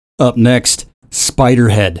Up next,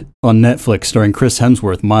 Spiderhead on Netflix, starring Chris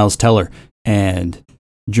Hemsworth, Miles Teller, and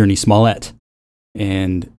Journey Smollett.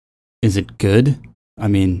 And is it good? I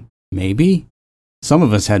mean, maybe? Some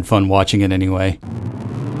of us had fun watching it anyway.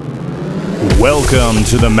 Welcome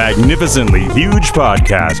to the Magnificently Huge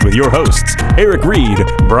Podcast with your hosts, Eric Reed,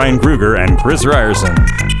 Brian Kruger, and Chris Ryerson.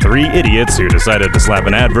 Three idiots who decided to slap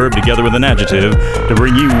an adverb together with an adjective to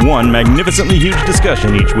bring you one magnificently huge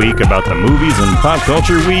discussion each week about the movies and pop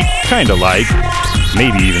culture we kinda like,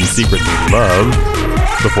 maybe even secretly love,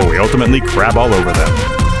 before we ultimately crap all over them.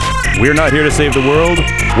 We're not here to save the world,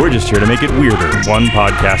 we're just here to make it weirder, one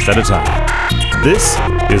podcast at a time. This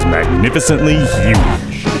is Magnificently Huge.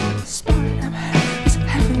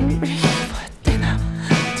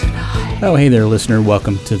 Oh, hey there, listener.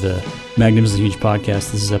 Welcome to the Magnificent Huge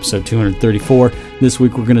Podcast. This is episode 234. This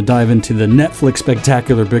week we're going to dive into the Netflix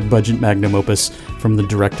spectacular big-budget magnum opus from the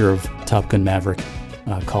director of Top Gun Maverick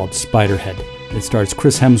called Spiderhead. It stars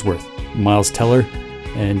Chris Hemsworth, Miles Teller,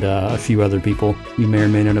 and a few other people you may or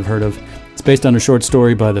may not have heard of. It's based on a short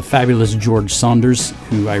story by the fabulous George Saunders,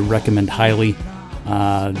 who I recommend highly.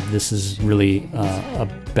 This is really a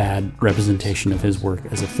bad representation of his work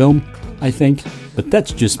as a film, I think, but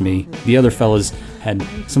that's just me. The other fellas had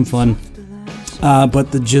some fun,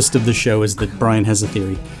 but the gist of the show is that Brian has a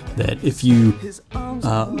theory that if you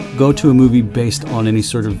go to a movie based on any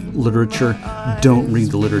sort of literature, don't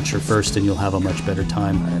read the literature first and you'll have a much better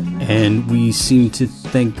time. And we seem to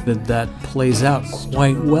think that that plays out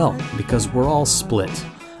quite well because we're all split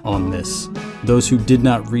on this. Those who did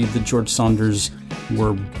not read the George Saunders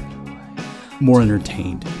were more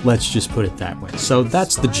entertained. Let's just put it that way. So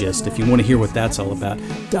that's the gist. If you want to hear what that's all about,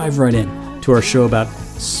 dive right in to our show about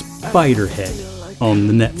Spiderhead on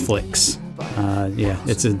the Netflix. Yeah,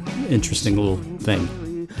 it's an interesting little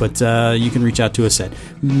thing. But you can reach out to us at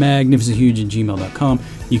magnificenthuge@gmail.com.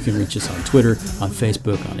 You can reach us on Twitter, on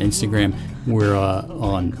Facebook, on Instagram. We're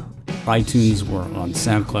on iTunes. We're on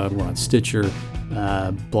SoundCloud. We're on Stitcher.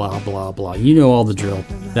 Blah, blah, blah. You know all the drill.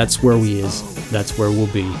 That's where we is. That's where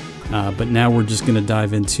we'll be. But now we're just going to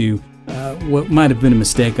dive into what might have been a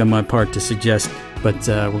mistake on my part to suggest, but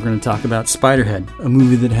we're going to talk about Spiderhead, a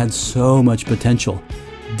movie that had so much potential.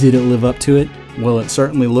 Did it live up to it? Well, it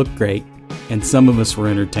certainly looked great, and some of us were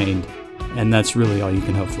entertained, and that's really all you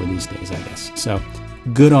can hope for these days, I guess. So,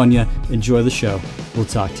 good on ya. Enjoy the show. We'll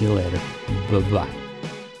talk to you later. Bye-bye.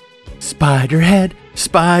 Spiderhead,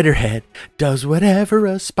 Spiderhead, does whatever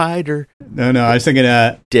a spider. No, I was thinking,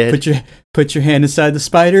 put your hand inside the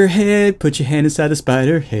spider head. Put your hand inside the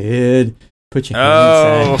spider head. Put your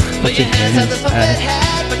hand inside. Put your hand inside the puppet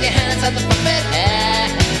head. Put your hand inside the puppet head.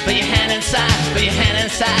 Put your hand inside. Put your hand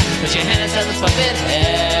inside. Put your hand inside the puppet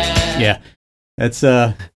head. Yeah, that's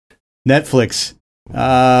Netflix.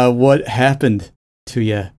 What happened to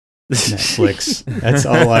you, Netflix? That's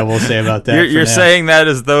all I will say about that. You're saying that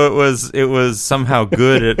as though it was somehow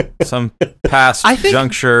good at some past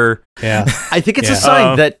juncture. Yeah, I think it's a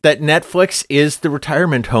sign that Netflix is the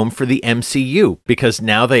retirement home for the MCU, because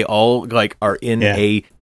now they all are in a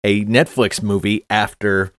Netflix movie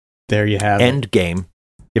after there you have Endgame,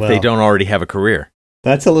 if they don't already have a career.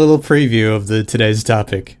 That's a little preview of today's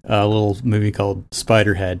topic. A little movie called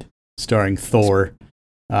Spiderhead, starring Thor.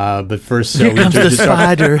 But first, Here comes the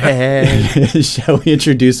Spiderhead. Shall we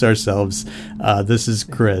introduce ourselves? This is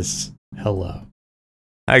Chris. Hello.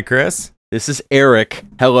 Hi, Chris. This is Eric.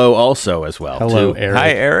 Hello, also as well. Hello, too. Eric. Hi,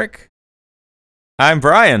 Eric. I'm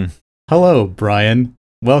Brian. Hello, Brian.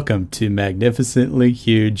 Welcome to Magnificently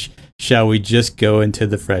Huge. Shall we just go into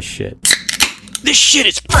the fresh shit? This shit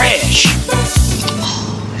is fresh.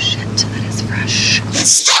 Oh, shit, that is fresh. This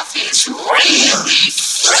stuff is really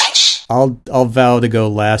fresh. I'll vow to go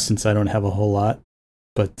last since I don't have a whole lot,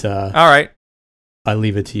 but All right. I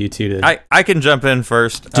leave it to you two to. I can jump in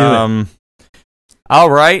first. Do it. All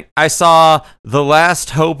right. I saw the last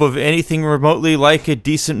hope of anything remotely like a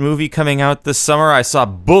decent movie coming out this summer. I saw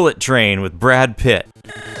Bullet Train with Brad Pitt.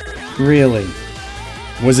 Really?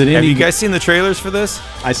 Was it? Have you guys seen the trailers for this?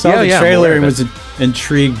 I saw the trailer and was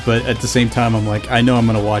intrigued, but at the same time, I'm like, I know I'm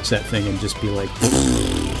going to watch that thing and just be like,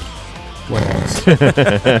 what else?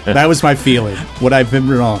 That was my feeling. Would I've been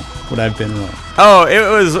wrong? Oh,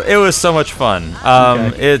 it was so much fun.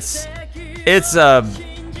 Okay. It's a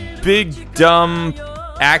big dumb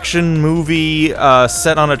action movie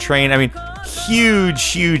set on a train. I mean,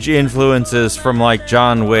 huge influences from like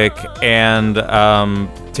John Wick and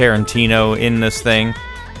Tarantino in this thing.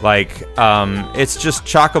 Like, it's just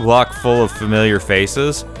chock-a-block full of familiar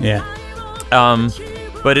faces. Yeah.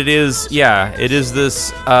 But it is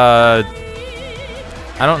this, I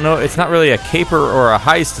don't know, it's not really a caper or a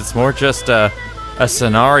heist, it's more just a a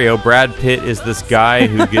scenario. Brad Pitt is this guy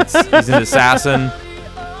who he's an assassin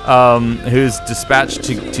who's dispatched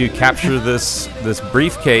to capture this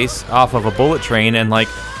briefcase off of a bullet train, and like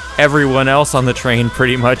everyone else on the train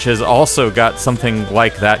pretty much has also got something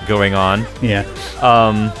like that going on. Yeah.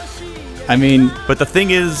 But the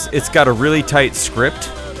thing is, it's got a really tight script,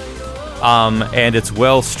 and it's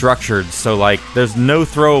well structured. So like, there's no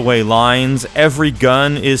throwaway lines. Every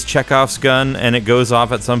gun is Chekhov's gun, and it goes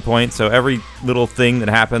off at some point. So every little thing that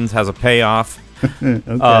happens has a payoff.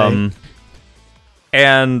 Okay.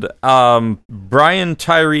 Brian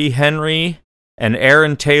Tyree Henry and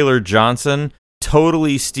Aaron Taylor Johnson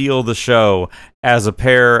totally steal the show as a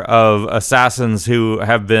pair of assassins who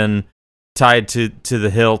have been tied to the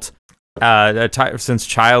hilt since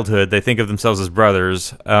childhood. They think of themselves as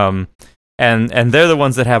brothers, and they're the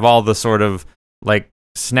ones that have all the sort of like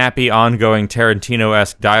snappy, ongoing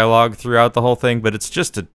Tarantino-esque dialogue throughout the whole thing. But it's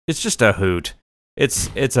just a hoot. It's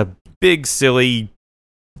a big, silly.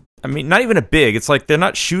 I mean, not even a big. It's like they're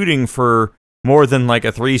not shooting for more than like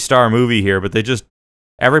a 3-star movie here, but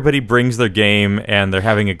everybody brings their game, and they're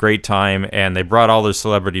having a great time, and they brought all their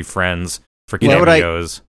celebrity friends for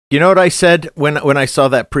cameos. You know what I said when I saw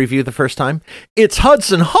that preview the first time? It's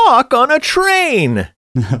Hudson Hawk on a train.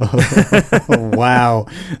 Wow.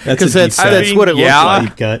 That's what it looks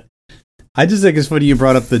like. Cut. I just think it's funny you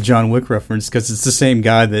brought up the John Wick reference, because it's the same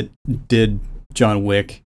guy that did John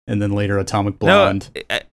Wick and then later Atomic Blonde.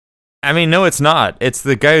 No, it's not. It's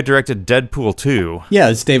the guy who directed Deadpool 2. Yeah,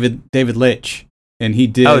 it's David Leitch. And he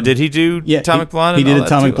did... Oh, did he do Atomic Blonde? He did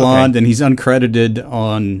Atomic Blonde, and he's uncredited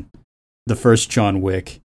on the first John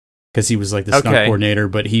Wick, because he was like the stunt coordinator,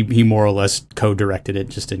 but he more or less co-directed it,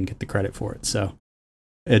 just didn't get the credit for it. So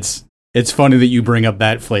it's funny that you bring up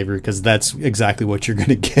that flavor, because that's exactly what you're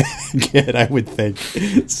going to get, I would think.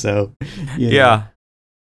 So, yeah.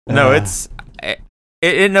 No,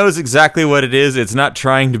 it knows exactly what it is. It's not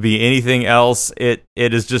trying to be anything else. It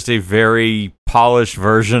is just a very polished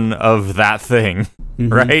version of that thing,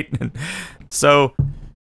 right? So,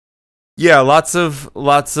 yeah, lots of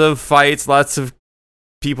fights, lots of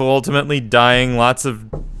people ultimately dying, lots of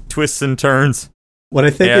twists and turns. What I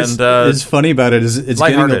think is funny about it is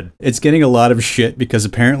it's getting a lot of shit, because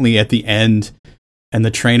apparently at the end, and the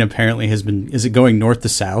train apparently is it going north to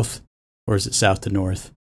south, or is it south to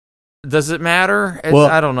north? Does it matter?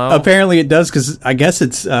 I don't know. Apparently it does, because I guess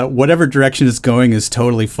it's whatever direction it's going is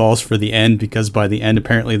totally false for the end, because by the end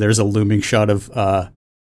apparently there's a looming shot of the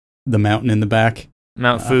mountain in the back.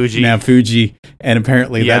 Mount Fuji. And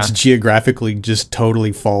apparently that's geographically just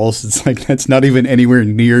totally false. It's like that's not even anywhere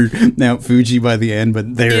near Mount Fuji by the end,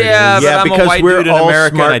 but there it is. Yeah, because I'm a white dude in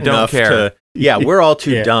America and I don't care. We're all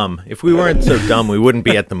too dumb. If we weren't so dumb, we wouldn't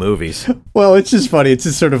be at the movies. Well, it's just funny. It's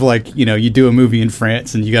just sort of like, you do a movie in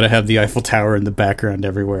France and you got to have the Eiffel Tower in the background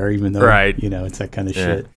everywhere, even though, it's that kind of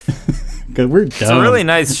shit. Because we're dumb. It's a really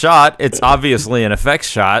nice shot. It's obviously an effects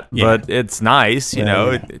shot, but it's nice,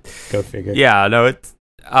 Go figure. Yeah, no, it's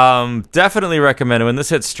definitely recommend it. When this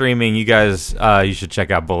hits streaming, you guys, you should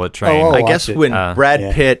check out Bullet Train. I guess when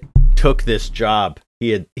Brad Pitt took this job,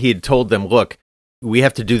 he had told them, look, we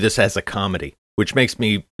have to do this as a comedy, which makes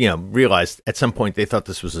me, realize at some point they thought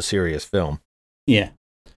this was a serious film. Yeah.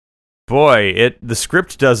 Boy, the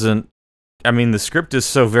script doesn't. I mean, the script is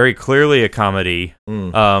so very clearly a comedy.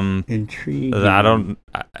 Intriguing.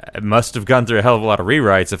 It must have gone through a hell of a lot of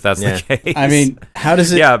rewrites if that's the case. I mean, how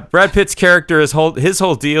does it? Yeah, Brad Pitt's character his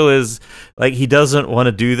whole deal is like he doesn't want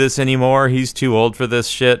to do this anymore. He's too old for this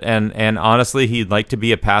shit, and honestly, he'd like to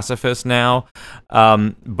be a pacifist now.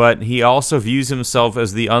 But he also views himself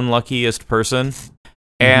as the unluckiest person.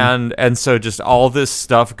 And so just all this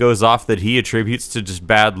stuff goes off that he attributes to just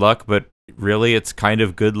bad luck, but really it's kind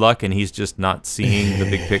of good luck, and he's just not seeing the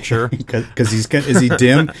big picture. Because is he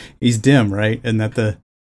dim? He's dim, right? And I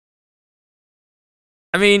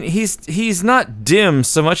mean, he's not dim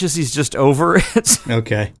so much as he's just over it.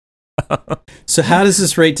 Okay. So how does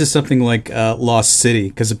this rate to something like Lost City?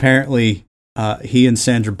 Because apparently he and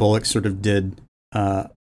Sandra Bullock sort of did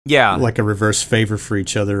like a reverse favor for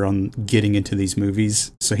each other on getting into these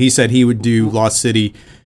movies. So he said he would do Lost City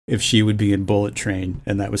if she would be in Bullet Train,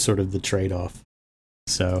 and that was sort of the trade-off.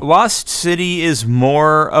 So Lost City is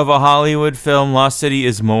more of a Hollywood film. Lost City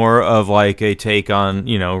is more of like a take on,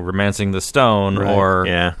 Romancing the Stone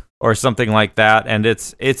or something like that, and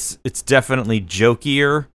it's definitely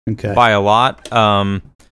jokier by a lot.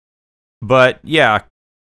 But yeah,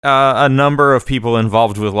 a number of people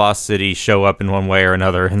involved with Lost City show up in one way or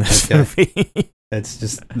another in this movie. That's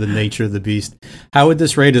just the nature of the beast. How would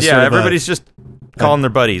this rate as everybody's just calling their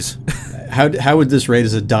buddies. How would this rate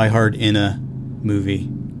as a Die Hard in a movie?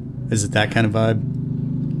 Is it that kind of vibe?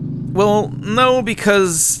 Well, no,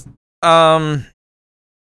 because the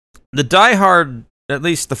Die Hard, at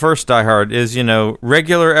least the first Die Hard, is,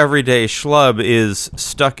 regular everyday schlub is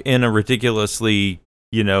stuck in a ridiculously,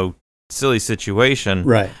 silly situation.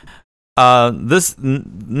 Right. This,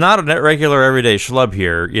 not a regular everyday schlub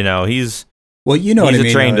here. He's what I mean.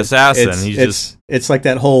 He's a trained assassin. It's like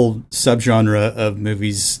that whole subgenre of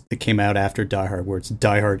movies that came out after Die Hard, where it's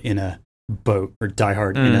Die Hard in a boat, or Die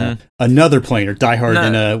Hard in another plane, or Die Hard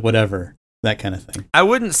in a whatever, that kind of thing. I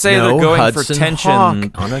wouldn't say they're going Hudson for tension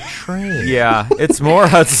Hawk on a train. Yeah, it's more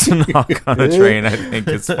Hudson Hawk on a train. I think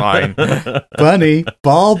it's fine. Bunny,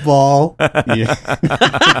 ball. Yeah.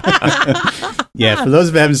 Yeah, for those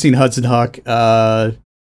who haven't seen Hudson Hawk,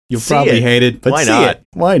 you'll probably hate it, but why not?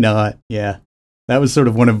 Why not? Yeah, that was sort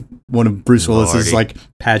of one of Bruce Willis's like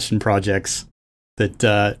passion projects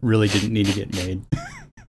that really didn't need to get made.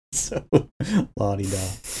 So, la-di-da.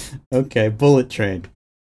 Okay, Bullet Train.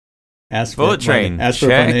 Bullet Train. Ask for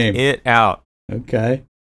Check my name. it out. Okay.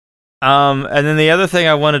 And then the other thing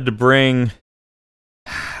I wanted to bring,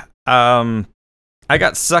 I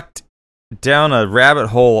got sucked down a rabbit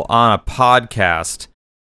hole on a podcast,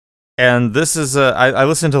 and this is I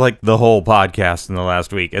listened to like the whole podcast in the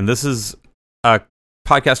last week, and this is a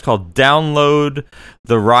podcast called "Download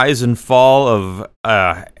the Rise and Fall of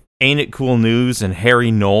Ain't It Cool News" and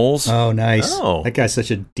Harry Knowles. Oh, nice. Oh. That guy's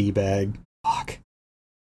such a d-bag. Fuck.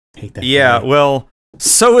 Hate that. Yeah, guy. well,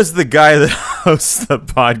 so is the guy that hosts the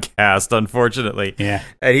podcast, unfortunately. Yeah.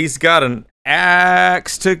 And he's got an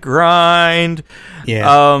axe to grind.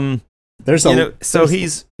 Yeah. There's a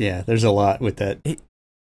there's a lot with that.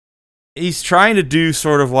 He's trying to do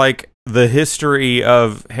sort of like the history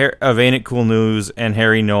of Ain't It Cool News and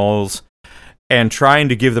Harry Knowles, and trying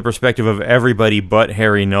to give the perspective of everybody but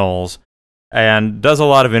Harry Knowles, and does a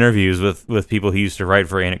lot of interviews with people who used to write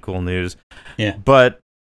for Ain't It Cool News. Yeah. But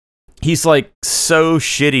he's like so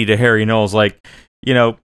shitty to Harry Knowles. Like,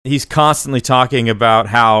 he's constantly talking about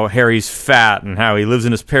how Harry's fat and how he lives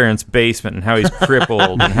in his parents' basement and how he's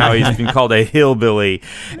crippled and how he's been called a hillbilly.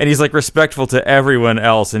 And he's like respectful to everyone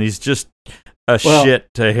else, and he's just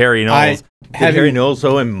shit to Harry Knowles. Did Harry Knowles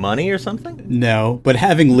owe him money or something? No, but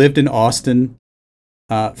having lived in Austin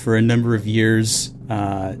for a number of years,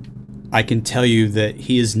 I can tell you that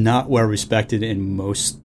he is not well respected in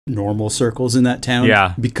most normal circles in that town.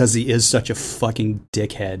 Yeah. Because he is such a fucking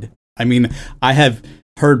dickhead. I mean, I have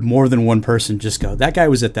heard more than one person just go, that guy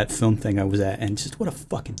was at that film thing I was at, and just what a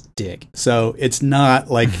fucking dick. So it's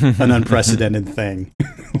not like an unprecedented thing.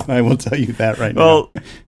 I will tell you that right now. Well,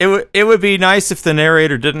 it would be nice if the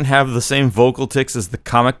narrator didn't have the same vocal tics as the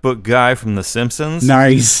comic book guy from The Simpsons.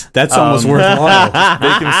 Nice. That's almost worthwhile.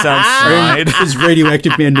 Make him sound snide. It's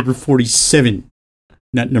Radioactive Man number 47,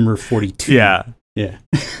 not number 42. Yeah. Yeah.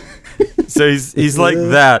 So he's like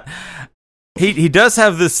that. He does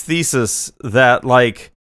have this thesis that,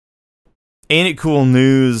 like, Ain't It Cool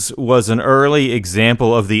News was an early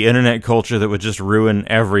example of the internet culture that would just ruin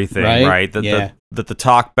everything, right? That the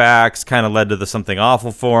talkbacks kind of led to the Something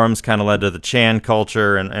Awful forums, kind of led to the Chan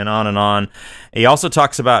culture, and on and on. He also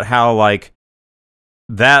talks about how, like,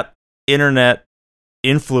 that internet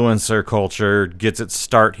influencer culture gets its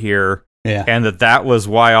start here, and that was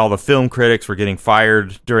why all the film critics were getting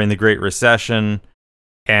fired during the Great Recession,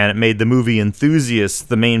 and it made the movie enthusiasts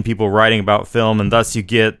the main people writing about film, and thus you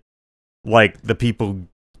get, like, the people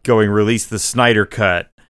going, release the Snyder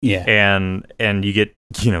Cut, and you get,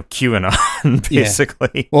 QAnon, basically.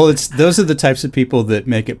 Yeah. Well, those are the types of people that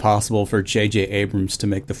make it possible for J.J. Abrams to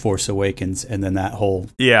make The Force Awakens, and then that whole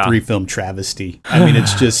 3-film travesty. I mean,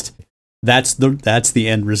 it's just that's the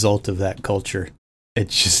end result of that culture.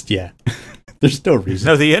 It's just there's no reason.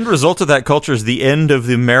 No, the end result of that culture is the end of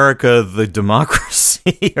America, the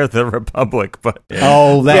democracy, or the republic. But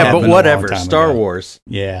but whatever. Star Wars.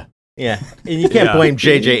 Yeah. Yeah, and you can't blame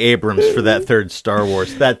J.J. Abrams for that third Star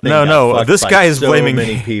Wars. That thing this guy is blaming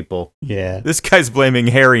many people. Yeah, this guy's blaming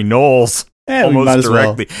Harry Knowles almost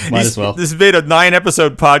directly. Might as well. This made a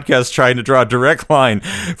 9-episode podcast trying to draw a direct line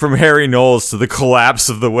from Harry Knowles to the collapse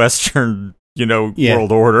of the Western,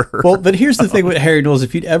 world order. Well, but here's the thing with Harry Knowles: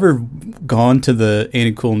 if you'd ever gone to the Ain't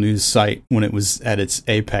It Cool News site when it was at its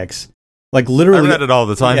apex. Like, literally, I read it all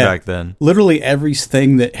the time back then. Literally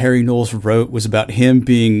everything that Harry Knowles wrote was about him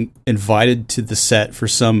being invited to the set for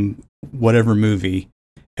some whatever movie,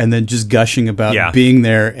 and then just gushing about being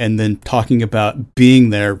there, and then talking about being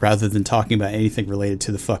there rather than talking about anything related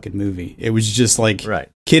to the fucking movie. It was just like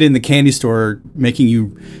kid in the candy store making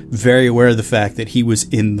you very aware of the fact that he was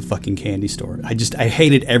in the fucking candy store. I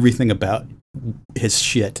hated everything about his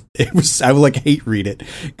shit. I would like hate read it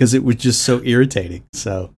because it was just so irritating.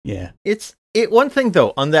 So yeah, one thing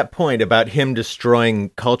though on that point about him destroying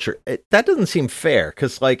culture, that doesn't seem fair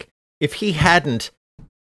because like if he hadn't,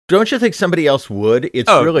 don't you think somebody else would? It's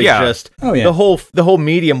just the whole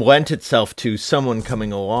medium lent itself to someone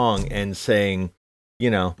coming along and saying,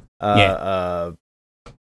 I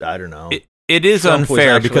don't know. It is Trump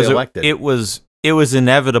unfair because it was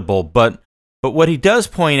inevitable, but what he does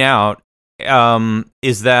point out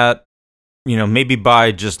is that, maybe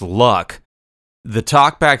by just luck, the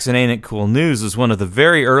talkbacks in Ain't It Cool News is one of the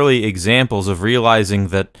very early examples of realizing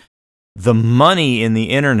that the money in the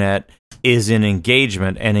internet is in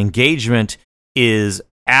engagement, and engagement is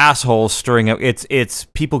assholes stirring up. It's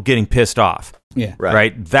people getting pissed off. Yeah,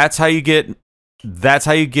 right. That's how you get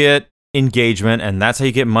engagement, and that's how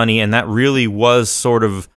you get money, and that really was sort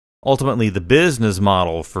of ultimately the business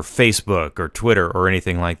model for Facebook or Twitter or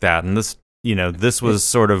anything like that. And this was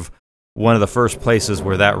sort of one of the first places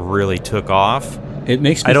where that really took off. It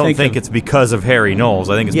makes me I don't think it's because of Harry Knowles.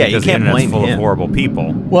 I think it's because the internet's full of horrible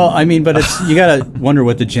people. Well, I mean, but you gotta wonder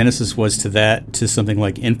what the genesis was to something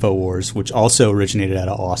like InfoWars, which also originated out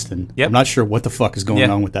of Austin. Yep. I'm not sure what the fuck is going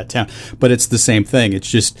on with that town, but it's the same thing.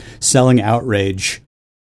 It's just selling outrage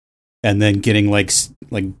and then getting like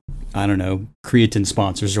I don't know, creatine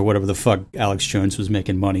sponsors or whatever the fuck Alex Jones was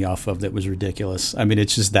making money off of that was ridiculous. I mean,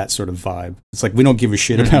 it's just that sort of vibe. It's like we don't give a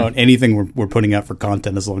shit about anything we're putting out for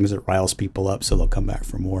content as long as it riles people up so they'll come back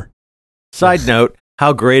for more. Side note,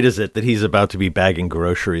 how great is it that he's about to be bagging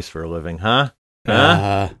groceries for a living, huh?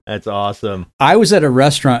 That's awesome. I was at a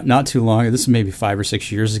restaurant not too long ago, this is maybe 5 or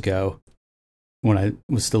 6 years ago when I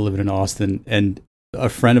was still living in Austin, and a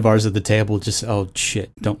friend of ours at the table just, oh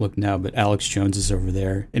shit, don't look now, but Alex Jones is over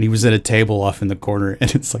there. And he was at a table off in the corner,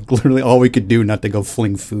 and it's like literally all we could do not to go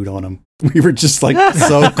fling food on him. We were just like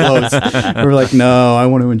so close. We were like, no, I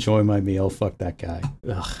want to enjoy my meal. Fuck that guy.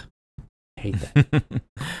 Ugh, hate that.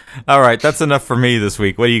 All right, that's enough for me this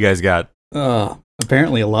week. What do you guys got?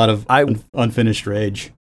 Apparently a lot of unfinished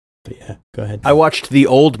rage. But yeah, go ahead. I watched The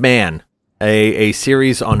Old Man, a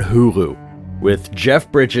series on Hulu with Jeff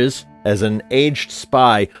Bridges as an aged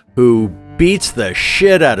spy who beats the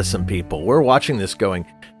shit out of some people. We're watching this going,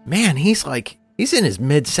 man, he's in his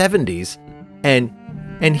mid-70s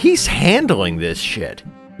and he's handling this shit,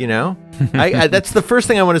 I that's the first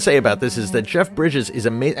thing I want to say about this is that Jeff Bridges is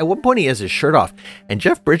amazing. At one point he has his shirt off and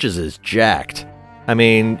Jeff Bridges is jacked. I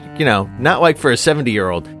mean, not like for a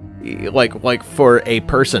 70-year-old, like for a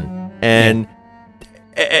person. And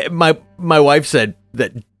my wife said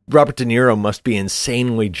that Robert De Niro must be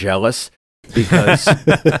insanely jealous because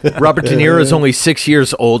Robert De Niro is only 6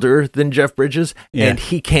 years older than Jeff Bridges, and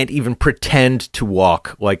he can't even pretend to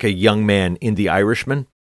walk like a young man in The Irishman.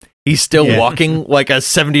 He's still walking like a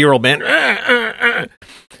 70-year-old man.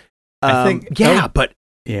 I think, but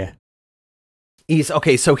he's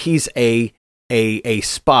okay. So he's a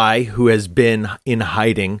spy who has been in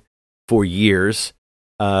hiding for years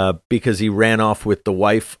because he ran off with the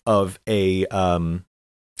wife of a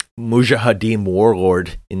Mujahideen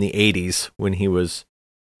warlord in the 80s when he was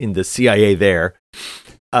in the CIA there.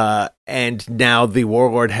 And now the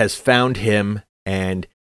warlord has found him and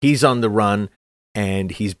he's on the run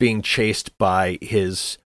and he's being chased by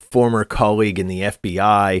his former colleague in the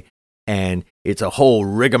FBI. And it's a whole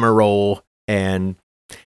rigmarole. And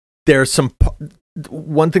there's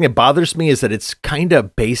one thing that bothers me is that it's kind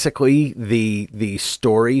of basically the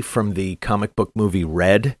story from the comic book movie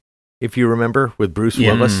Red, if you remember, with Bruce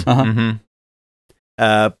Willis. Mm-hmm.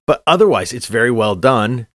 But otherwise, it's very well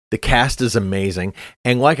done. The cast is amazing.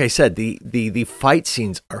 And like I said, the fight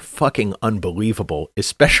scenes are fucking unbelievable,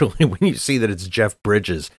 especially when you see that it's Jeff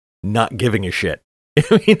Bridges not giving a shit.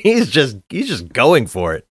 I mean, he's just going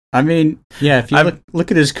for it. I mean, yeah, if you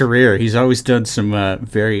look at his career, he's always done some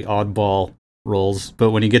very oddball roles. But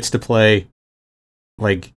when he gets to play,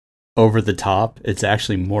 like, over the top, it's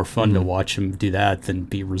actually more fun to watch him do that than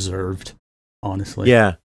be reserved, honestly.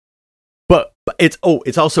 Yeah. But it's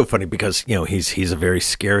also funny because, he's a very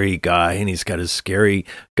scary guy and he's got his scary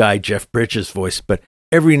guy Jeff Bridges voice, but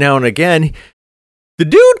every now and again the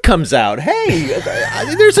dude comes out, hey,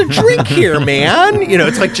 there's a drink here, man.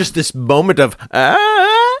 It's like just this moment of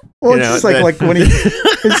well, it's just like when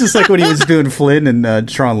it's just like when he was doing Flynn in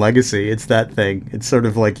Tron Legacy. It's that thing. It's sort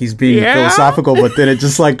of like he's being philosophical, but then it's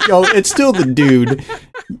just like, oh, it's still the dude.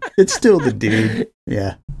 It's still the dude.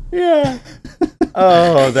 Yeah. Yeah.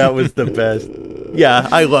 Oh, that was the best. Yeah,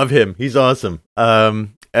 I love him. He's awesome.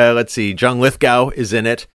 Let's see. John Lithgow is in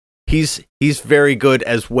it. He's very good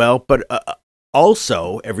as well, but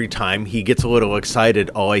also every time he gets a little excited,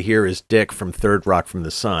 all I hear is Dick from Third Rock from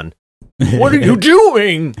the Sun. What are you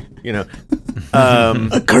doing? You know,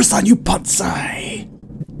 A curse on you, Pansai.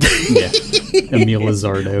 Yeah, Emil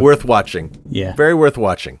Lizardo. worth watching. Yeah, Very worth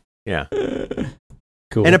watching. Yeah.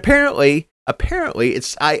 cool. And apparently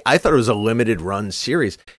it's I thought it was a limited run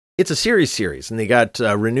series. It's a series, and they got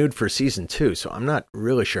renewed for season 2. So I'm not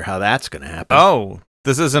really sure how that's going to happen. Oh,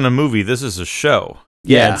 this isn't a movie. This is a show.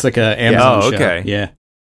 yeah, it's like a Amazon Oh, show. okay. Yeah.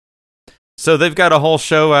 So they've got a whole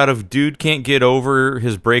show out of dude can't get over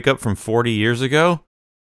his breakup from 40 years ago.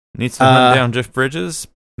 Needs to hunt down Jeff Bridges.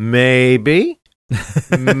 Maybe.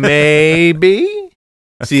 Maybe.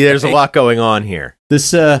 See, there's a lot going on here.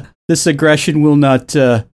 This aggression will not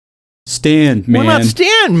stand, man. Will not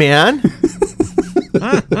stand, man.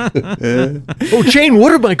 Oh, Jane,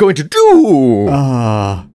 what am I going to do?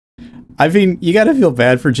 I mean, you got to feel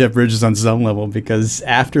bad for Jeff Bridges on some level because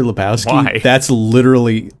after Lebowski, Why? that's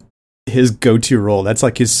literally his go-to role. That's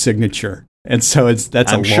like his signature, and so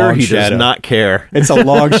that's I'm a sure long he shadow. does not care. It's a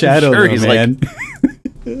long shadow, sure though, he's man.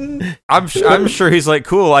 I'm sure he's like,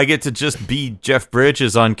 cool, I get to just be Jeff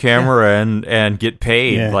Bridges on camera and get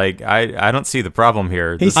paid. Yeah. Like, I don't see the problem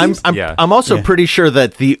here. He This- seems- I'm also Yeah. pretty sure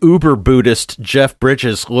that the uber Buddhist Jeff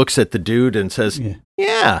Bridges looks at the dude and says,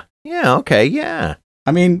 Yeah. yeah, okay, yeah.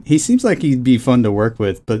 I mean, he seems like he'd be fun to work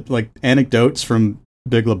with, but like anecdotes from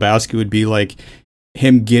Big Lebowski would be like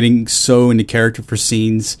him getting so into character for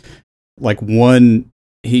scenes. Like one,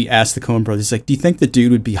 he asked the Coen brothers, he's like, "Do you think the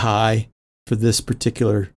dude would be high for this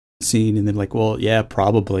particular scene?" And then like, "Well, yeah,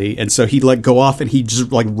 probably." And so he'd like go off and he'd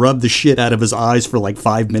just like rub the shit out of his eyes for like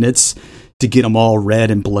 5 minutes to get them all red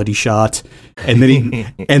and bloody shot. And then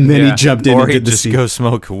he jumped in or and he'd did the just scene. go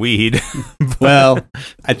smoke weed. Well,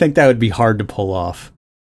 I think that would be hard to pull off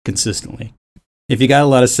consistently. If you got a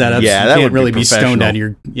lot of setups, Yeah, you that can't would be really be stoned professional. out of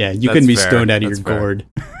your... Yeah, you That's couldn't be fair. stoned out of That's your fair. gourd.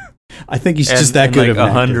 I think he's just that good like of an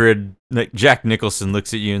actor. 100. Like Jack Nicholson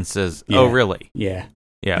looks at you and says, "Oh, Yeah. really? Yeah.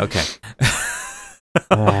 Yeah, okay."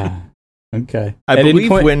 Okay. I At any believe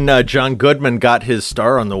point- when John Goodman got his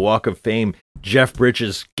star on the Walk of Fame, Jeff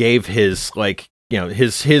Bridges gave his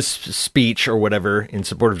his speech or whatever in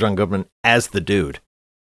support of John Goodman as the dude.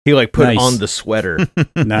 He like put Nice. on the sweater.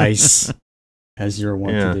 Nice. As you're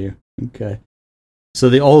wont Yeah. to do. Okay. So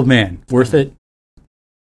the old man, worth it?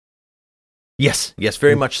 yes,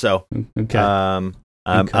 very much so. Okay. Okay.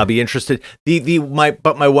 Okay. I'll be interested.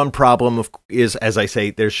 My one problem is, as I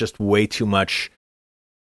say, there's just way too much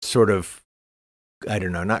sort of, I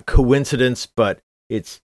don't know, not coincidence, but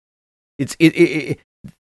it's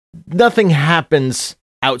nothing happens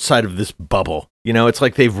outside of this bubble. You know, it's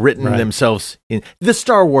like they've written Right. themselves in the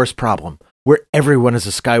Star Wars problem, where everyone is a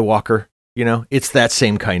Skywalker. You know, it's that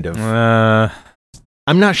same kind of.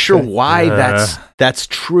 I'm not sure why that's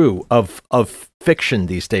true of fiction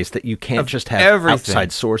these days, that you can't Of just have everything.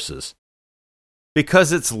 outside sources.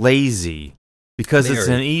 Because it's lazy. Because it's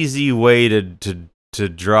Very. an easy way to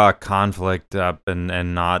draw conflict up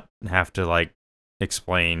and not have to like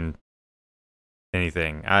explain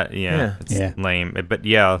anything. Yeah. It's Yeah. lame. But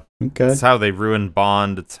yeah, Okay. it's how they ruin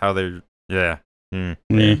Bond. It's how they Yeah, I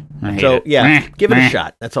hate So it. yeah, give it a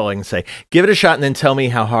shot. That's all I can say. Give it a shot and then tell me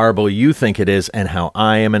how horrible you think it is and how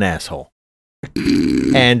I am an asshole.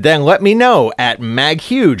 And then let me know at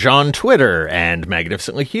MagHuge on Twitter and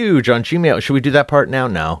Magnificently Huge on Gmail. Should we do that part now?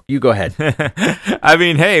 No. You go ahead. I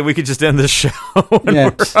mean, hey, we could just end this show. when Yeah.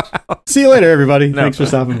 we're out. See you later, everybody. No. Thanks for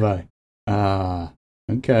stopping by.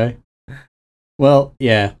 Okay. Well,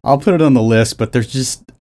 yeah, I'll put it on the list, but there's just,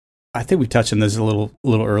 I think we touched on this a little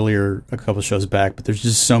earlier, a couple shows back, but there's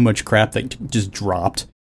just so much crap that just dropped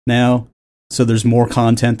now. So there's more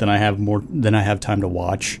content than I have time to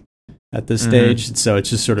watch at this stage. So it's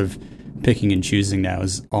just sort of picking and choosing now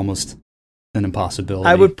is almost an impossibility.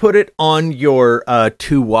 I would put it on your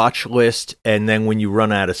to watch list, and then when you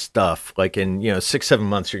run out of stuff, like in 6-7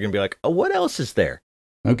 months, you're gonna be like, oh, what else is there?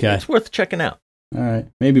 Okay. It's worth checking out. All right.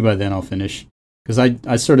 Maybe by then I'll finish. Because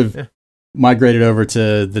I sort of Yeah. migrated over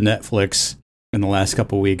to the Netflix in the last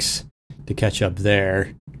couple weeks to catch up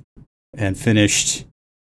there and finished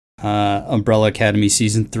Umbrella Academy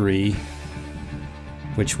Season 3,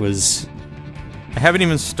 which was... I haven't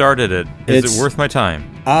even started it. Is It's- it worth my time?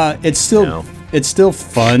 It's still No. it's still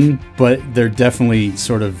fun, but they're definitely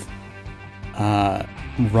sort of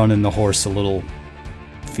running the horse a little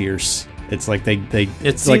fierce. It's like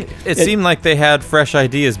It seemed like they had fresh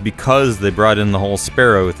ideas because they brought in the whole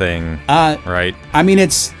Sparrow thing, right? I mean,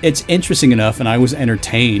 it's interesting enough, and I was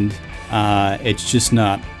entertained. It's just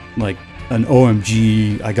not like an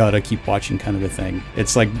OMG, I gotta keep watching kind of a thing.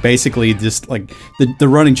 It's like basically just like the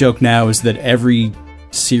running joke now is that every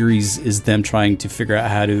series is them trying to figure out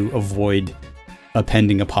how to avoid a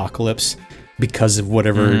pending apocalypse. because of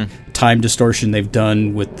whatever time distortion they've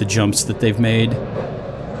done with the jumps that they've made.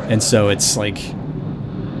 And so it's like,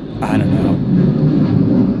 I don't know.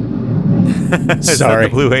 Is Sorry. that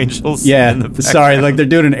the Blue Angels? Yeah, in the sorry. background? Like they're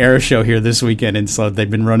doing an air show here this weekend, and so they've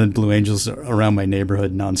been running Blue Angels around my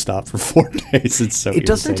neighborhood nonstop for 4 days. It's so It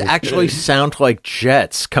doesn't irritating. actually sound like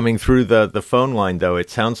jets coming through the phone line, though. It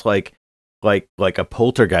sounds like a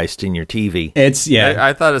poltergeist in your TV. It's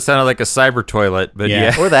I thought it sounded like a cyber toilet, but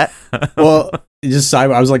Yeah. yeah. Or that. Well,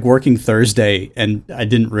 I was like working Thursday, and I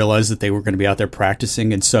didn't realize that they were going to be out there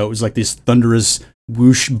practicing, and so it was like this thunderous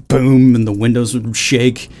whoosh, boom, and the windows would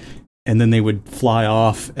shake, and then they would fly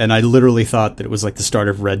off, and I literally thought that it was like the start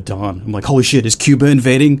of Red Dawn. I'm like, holy shit, is Cuba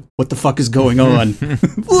invading? What the fuck is going on?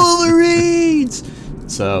 Wolverines!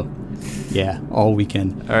 So, yeah, all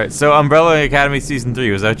weekend. All right, so Umbrella Academy Season 3,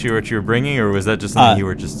 was that what you were bringing, or was that just something you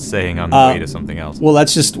were just saying on the way to something else? Well,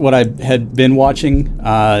 that's just what I had been watching.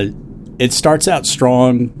 It starts out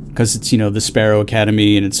strong because it's, the Sparrow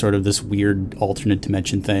Academy, and it's sort of this weird alternate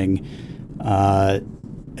dimension thing.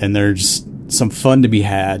 And there's some fun to be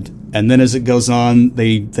had. And then as it goes on,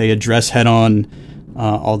 they address head on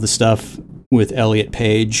all the stuff with Elliot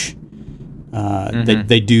Page.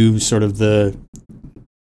 They do sort of the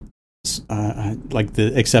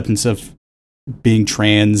the acceptance of being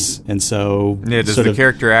trans, and so Does sort the of,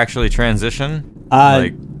 character actually transition?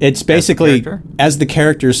 it's basically character? as the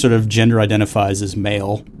character sort of gender identifies as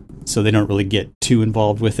male, so they don't really get too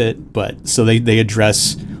involved with it. But so they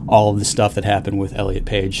address all of the stuff that happened with Elliot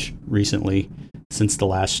Page recently since the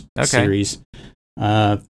last series.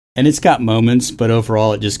 And it's got moments, but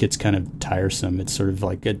overall it just gets kind of tiresome. It's sort of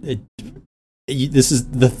like this is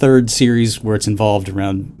the third series where it's involved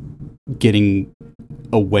around getting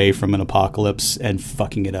away from an apocalypse and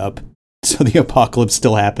fucking it up. So the apocalypse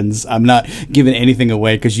still happens. I'm not giving anything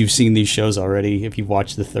away because you've seen these shows already if you've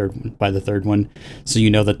watched the third one. So you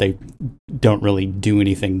know that they don't really do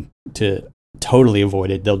anything to totally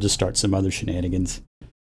avoid it. They'll just start some other shenanigans.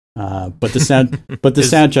 But the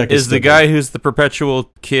soundtrack is is the guy who's the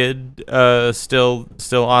perpetual kid still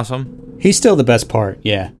awesome? He's still the best part,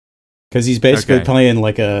 yeah. Because he's basically playing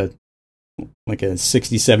like a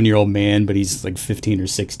 67-year-old man, but he's like 15 or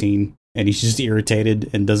 16. And he's just irritated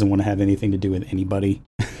and doesn't want to have anything to do with anybody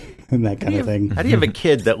and that kind of thing. How do you have a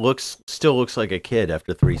kid that still looks like a kid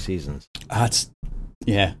after 3 seasons? That's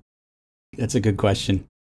a good question,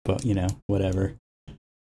 but whatever.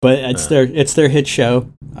 But it's their hit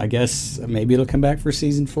show. I guess maybe it'll come back for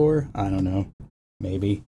season 4. I don't know,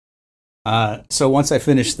 maybe. So once I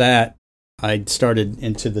finished that, I started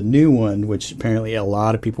into the new one, which apparently a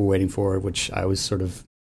lot of people were waiting for, which I was sort of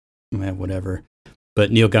whatever. But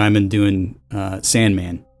Neil Gaiman doing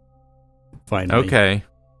Sandman, finally. Okay.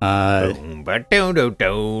 Yeah.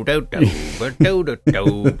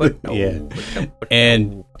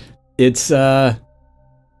 And it's a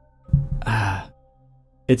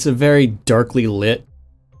very darkly lit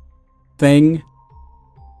thing,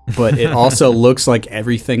 but it also looks like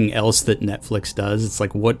everything else that Netflix does. It's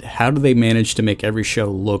like, how do they manage to make every show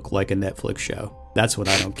look like a Netflix show? That's what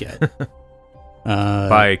I don't get.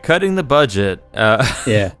 By cutting the budget.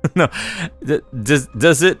 Yeah. No.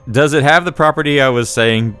 Does it have the property I was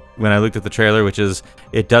saying when I looked at the trailer, which is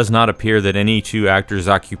it does not appear that any 2 actors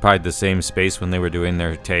occupied the same space when they were doing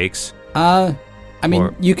their takes? I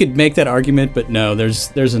mean, you could make that argument, but no,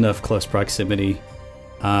 there's enough close proximity.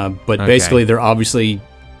 But basically, they're obviously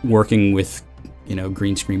working with,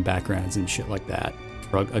 green screen backgrounds and shit like that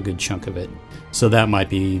for a good chunk of it. So that might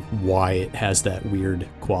be why it has that weird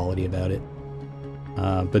quality about it.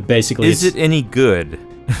 But basically, is it any good?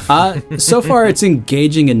 So far, it's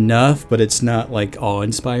engaging enough, but it's not like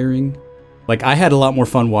awe-inspiring. Like I had a lot more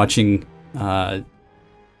fun watching the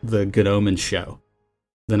Good Omens show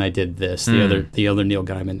than I did this, the other Neil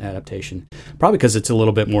Gaiman adaptation. Probably because it's a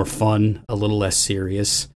little bit more fun, a little less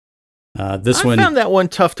serious. I found that one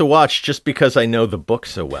tough to watch just because I know the book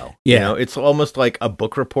so well. Yeah. It's almost like a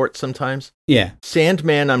book report sometimes. Yeah.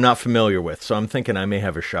 Sandman I'm not familiar with, so I'm thinking I may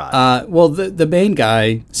have a shot. Well, the main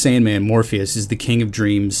guy, Sandman, Morpheus, is the king of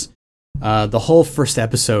dreams. The whole first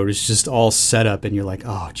episode is just all set up, and you're like,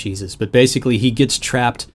 oh, Jesus. But basically, he gets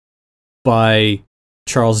trapped by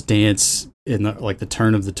Charles Dance in the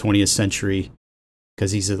turn of the 20th century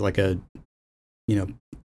because he's like a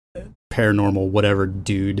paranormal whatever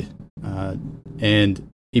dude,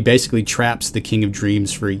 and he basically traps the King of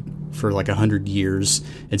Dreams for like 100 years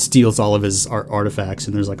and steals all of his artifacts,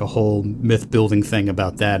 and there's like a whole myth building thing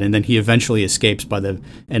about that. And then he eventually escapes by the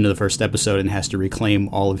end of the first episode and has to reclaim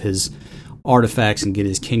all of his artifacts and get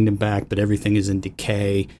his kingdom back, but everything is in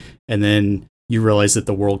decay. And then you realize that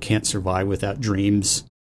the world can't survive without dreams.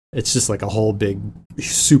 It's just like a whole big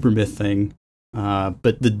super myth thing.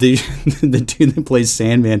 But the dude that plays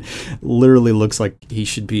Sandman literally looks like he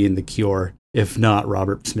should be in The Cure, if not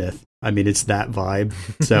Robert Smith. I mean, it's that vibe.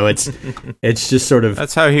 So it's just sort of,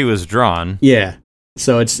 That's how he was drawn. yeah.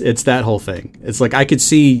 So it's that whole thing. It's like I could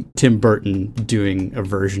see Tim Burton doing a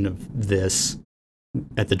version of this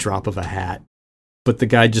at the drop of a hat, but the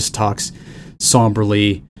guy just talks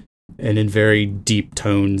somberly and in very deep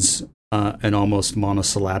tones and almost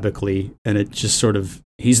monosyllabically, and it just sort of,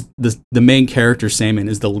 he's the main character, Sandman,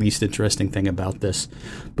 is the least interesting thing about this.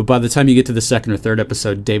 But by the time you get to the second or third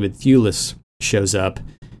episode, David Thewlis shows up,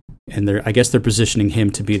 and I guess they're positioning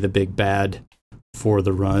him to be the big bad for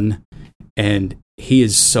the run, and he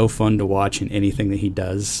is so fun to watch in anything that he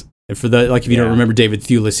does. And for the, like, if you don't remember David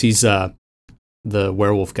Thewlis, he's the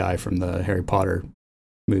werewolf guy from the Harry Potter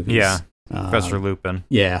movies. Yeah, Professor Lupin.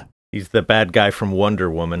 Yeah. He's the bad guy from Wonder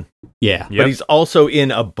Woman. Yeah. But he's also in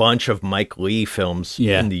a bunch of Mike Leigh films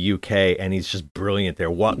Yeah. in the UK, and he's just brilliant there.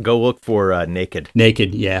 Go look for Naked.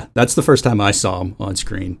 Naked, yeah. That's the first time I saw him on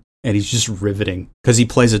screen. And he's just riveting because he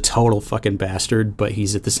plays a total fucking bastard, but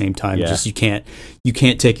he's at the same time just you can't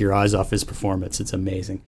take your eyes off his performance. It's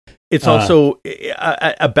amazing. It's also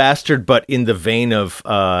a bastard, but in the vein of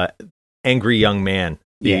Angry Young Man.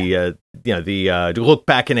 The Look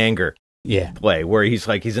Back in Anger play, where he's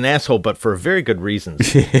an asshole, but for very good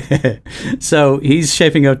reasons. So he's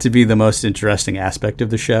shaping up to be the most interesting aspect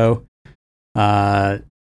of the show.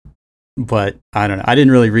 But I don't know. I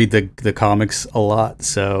didn't really read the comics a lot,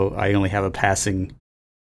 so I only have a passing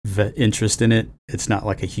interest in it. It's not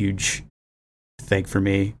like a huge thing for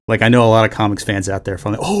me. Like, I know a lot of comics fans out there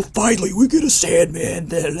from, oh, finally we get a Sandman.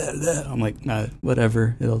 Blah, blah, blah. I'm like, nah,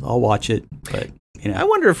 whatever. I'll watch it. But I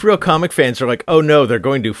wonder if real comic fans are like, oh no, they're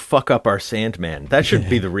going to fuck up our Sandman. That should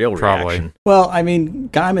be the real reaction. Well, I mean,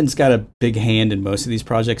 Gaiman's got a big hand in most of these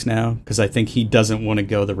projects now, because I think he doesn't want to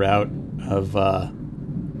go the route of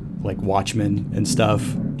like Watchmen and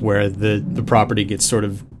stuff, where the property gets sort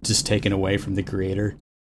of just taken away from the creator.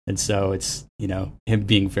 And so it's, him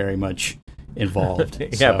being very much involved.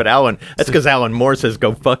 Yeah, but that's because Alan Moore says,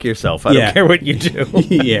 go fuck yourself. I don't care what you do.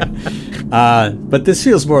 Yeah. But this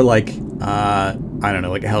feels more like, I don't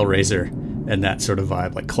know, like a Hellraiser and that sort of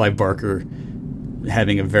vibe, like Clive Barker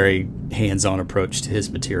having a very hands-on approach to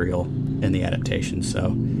his material in the adaptation.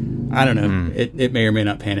 So I don't know. It may or may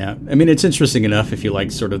not pan out. I mean, it's interesting enough if you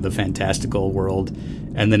like sort of the fantastical world.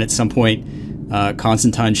 And then at some point,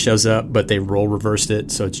 Constantine shows up, but they role reversed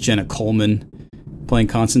it. So it's Jenna Coleman playing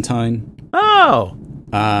Constantine. Oh!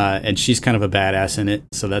 And she's kind of a badass in it.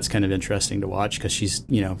 So that's kind of interesting to watch because she's,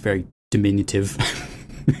 very diminutive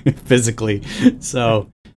physically. So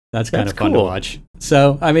that's kind of fun to watch.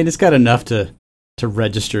 So, I mean, it's got enough to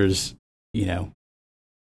registers,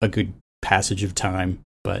 a good passage of time.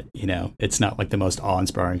 But, it's not like the most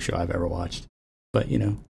awe-inspiring show I've ever watched. But,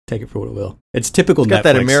 take it for what it will. It's typical Netflix. Got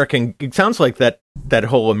that it sounds like that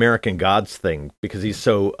whole American Gods thing, because he's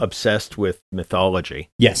so obsessed with mythology.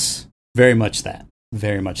 Yes, very much that.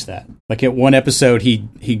 Very much that. Like at one episode,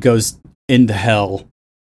 he goes into hell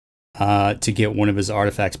to get one of his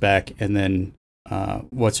artifacts back. And then,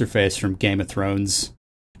 what's-her-face from Game of Thrones,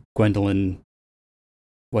 Gwendolyn,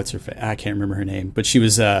 what's-her-face? I can't remember her name. But she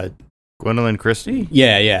was... Gwendolyn Christie?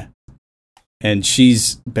 Yeah. And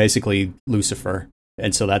she's basically Lucifer.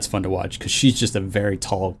 And so that's fun to watch because she's just a very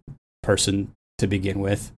tall person to begin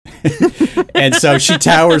with. And so she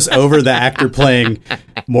towers over the actor playing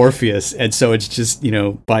Morpheus. And so it's just,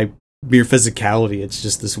 by mere physicality, it's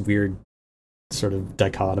just this weird sort of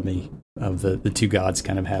dichotomy of the two gods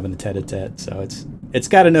kind of having a tete-a-tete. So it's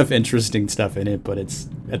got enough interesting stuff in it, but it's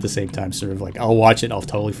at the same time sort of like, I'll watch it, I'll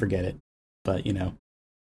totally forget it. But,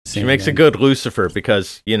 She makes a good Lucifer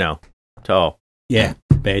because, tall. Yeah,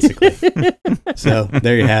 basically. So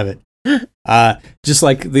there you have it. Just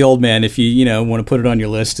like The Old Man, if you want to put it on your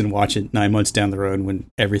list and watch it 9 months down the road when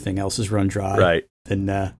everything else is run dry, right?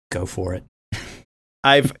 Then go for it.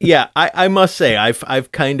 I must say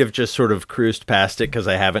I've kind of just sort of cruised past it because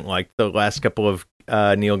I haven't liked the last couple of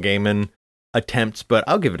Neil Gaiman attempts, but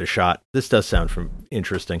I'll give it a shot. This does sound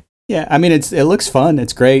interesting. Yeah, I mean, it looks fun.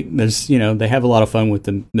 It's great. There's, they have a lot of fun with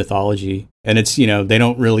the mythology, and it's, they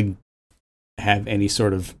don't really have any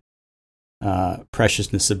sort of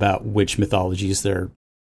preciousness about which mythologies they're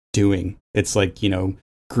doing. It's like,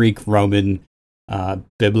 Greek, Roman,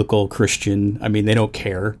 biblical, Christian. I mean, they don't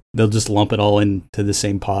care. They'll just lump it all into the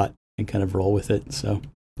same pot and kind of roll with it. So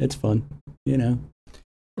it's fun,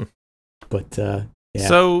 But yeah.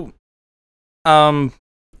 So,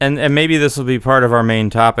 and maybe this will be part of our main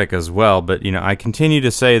topic as well. But I continue to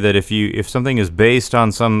say that if something is based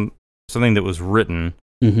on something that was written,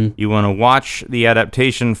 Mhm. You want to watch the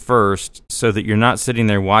adaptation first so that you're not sitting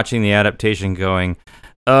there watching the adaptation going,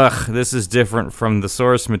 ugh, this is different from the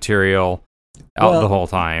source material the whole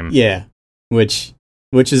time. Yeah, which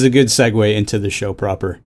is a good segue into the show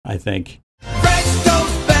proper, I think.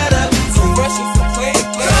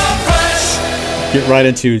 Get right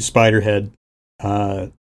into Spiderhead,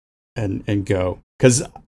 and go, because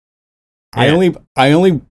I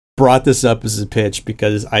only brought this up as a pitch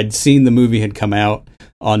because I'd seen the movie had come out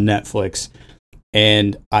on Netflix,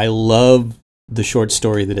 and I love the short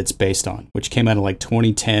story that it's based on, which came out in like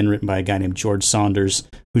 2010, written by a guy named George Saunders,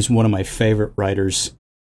 who's one of my favorite writers.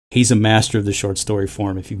 He's a master of the short story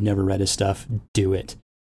form. If you've never read his stuff, do it,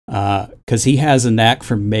 because he has a knack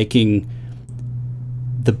for making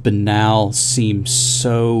the banal seems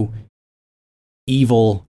so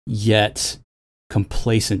evil yet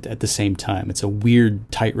complacent at the same time. It's a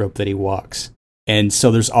weird tightrope that he walks. And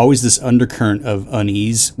so there's always this undercurrent of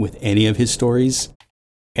unease with any of his stories.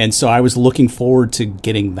 And so I was looking forward to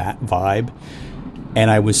getting that vibe.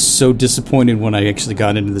 And I was so disappointed when I actually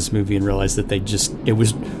got into this movie and realized that it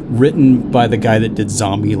was written by the guy that did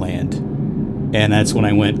Zombieland. And that's when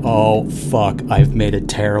I went, oh, fuck, I've made a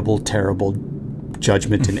terrible, terrible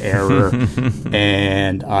judgment and error,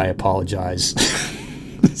 and I apologize.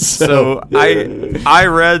 So I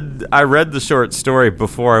read the short story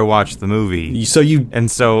before I watched the movie. So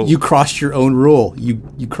you crossed your own rule.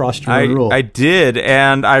 You crossed your own rule. I did,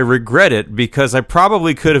 and I regret it because I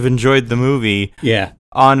probably could have enjoyed the movie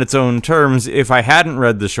on its own terms if I hadn't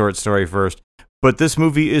read the short story first. But this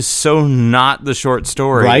movie is so not the short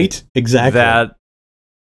story, right? Exactly.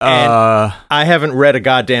 And I haven't read a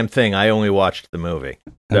goddamn thing. I only watched the movie.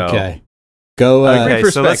 So. Okay. Go. Okay,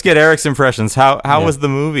 so let's get Eric's impressions. How was the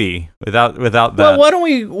movie without that? Well, why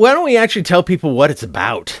don't we actually tell people what it's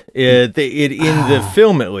about? In the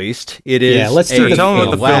film, at least, it is. Yeah, let's tell them what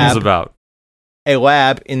the film's about. A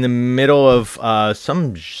lab in the middle of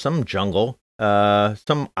some jungle,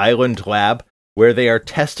 some island lab where they are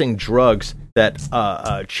testing drugs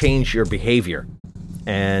that change your behavior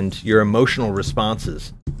and your emotional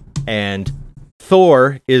responses. And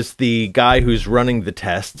Thor is the guy who's running the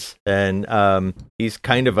tests, and he's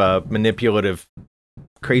kind of a manipulative,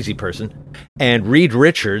 crazy person. And Reed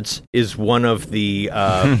Richards is one of the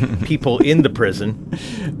people in the prison.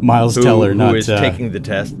 Miles Teller, who is taking the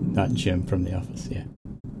test. Not Jim from The Office, yeah.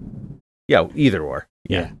 Yeah, either or.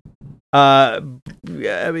 Yeah.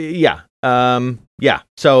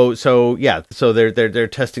 So they're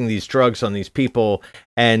testing these drugs on these people,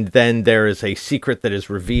 and then there is a secret that is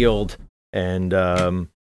revealed, and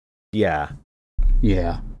yeah.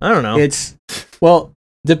 I don't know. It's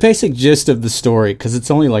the basic gist of the story, because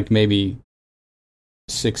it's only like maybe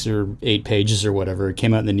 6 or 8 pages or whatever. It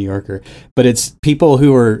came out in the New Yorker, but it's people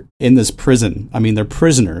who are in this prison. I mean, they're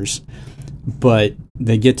prisoners, but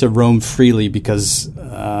they get to roam freely because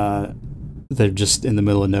they're just in the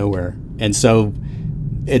middle of nowhere. And so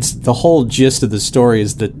it's the whole gist of the story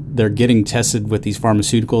is that they're getting tested with these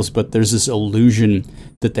pharmaceuticals, but there's this illusion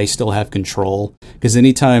that they still have control. Because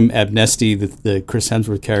anytime Abnesti, the Chris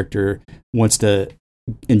Hemsworth character, wants to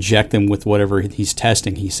inject them with whatever he's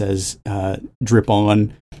testing, he says, drip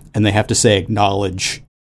on, and they have to say acknowledge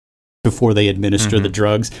before they administer the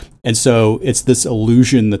drugs. And so it's this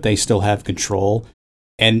illusion that they still have control.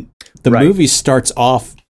 And the movie starts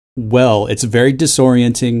off well. It's very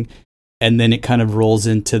disorienting, and then it kind of rolls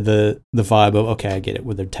into the vibe of, okay, I get it,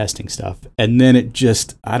 with their testing stuff. And then it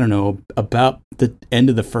just, I don't know, about the end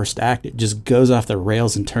of the first act, it just goes off the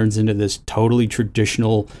rails and turns into this totally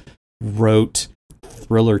traditional, rote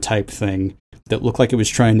thriller type thing that looked like it was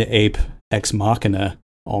trying to ape Ex Machina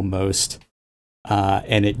almost.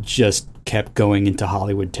 And it just kept going into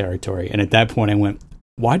Hollywood territory. And at that point I went,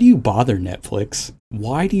 why do you bother, Netflix?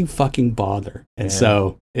 Why do you fucking bother? And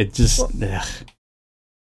so it just...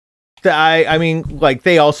 I mean, like,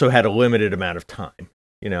 they also had a limited amount of time.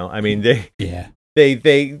 You know, I mean, I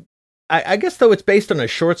guess, though, it's based on a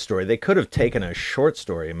short story. They could have taken a short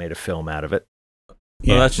story and made a film out of it.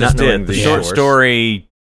 Well, that's just it. The short story,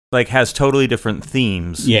 like, has totally different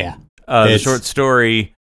themes. Yeah. The short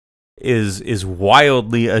story is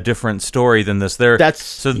wildly a different story than this.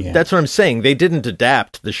 That's what I'm saying. They didn't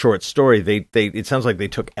adapt the short story. It sounds like they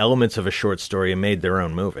took elements of a short story and made their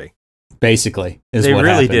own movie. Basically, they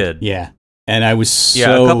really happened. did. Yeah, and I was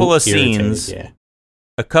so a couple of irritated. scenes. Yeah.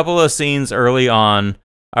 A couple of scenes early on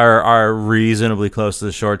are reasonably close to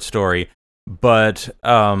the short story, but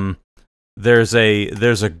there's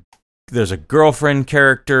a girlfriend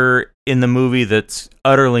character in the movie that's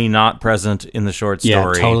utterly not present in the short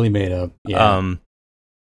story. Yeah, totally made up. Yeah.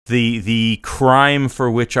 the crime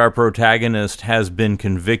for which our protagonist has been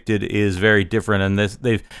convicted is very different, and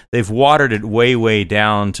they've watered it way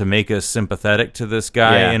down to make us sympathetic to this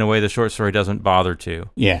guy in a way the short story doesn't bother to.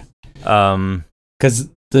 Yeah, because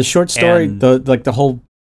the short story, the whole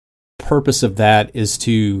purpose of that is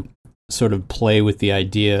to sort of play with the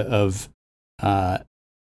idea of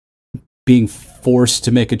being forced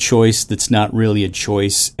to make a choice that's not really a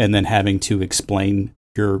choice, and then having to explain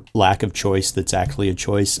your lack of choice that's actually a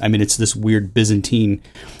choice. I mean, it's this weird Byzantine,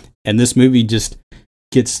 and this movie just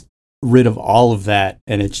gets rid of all of that,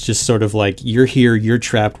 and it's just sort of like, you're here, you're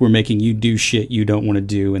trapped, we're making you do shit you don't want to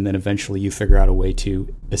do, and then eventually you figure out a way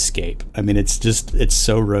to escape. I mean, it's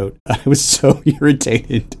so rote. I was so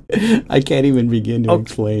irritated. I can't even begin to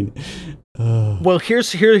explain. Well,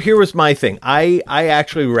 here was my thing. I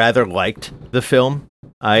actually rather liked the film.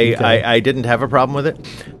 I didn't have a problem with it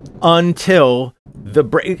until the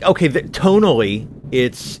break. Okay, tonally,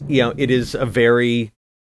 it's, it is a very,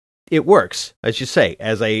 it works, as you say,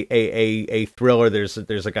 as a thriller. There's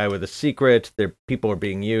a guy with a secret. People are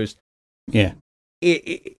being used. Yeah,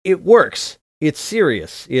 it works. It's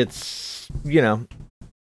serious. It's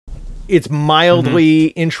it's mildly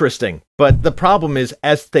interesting. But the problem is,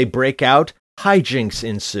 as they break out, hijinks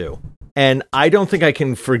ensue. And I don't think I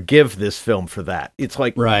can forgive this film for that. It's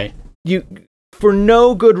like, for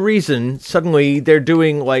no good reason, suddenly they're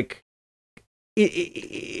doing like,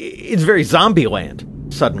 it's very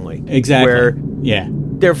Zombieland suddenly. Exactly. Where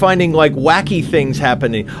they're finding like wacky things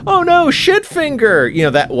happening. Oh no,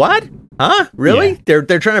 Shitfinger! That what? Huh? Really? Yeah.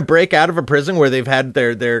 They're trying to break out of a prison where they've had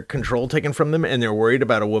their control taken from them, and they're worried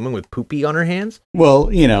about a woman with poopy on her hands? Well,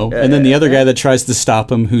 and then the other guy that tries to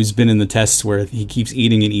stop him, who's been in the tests where he keeps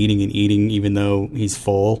eating and eating and eating even though he's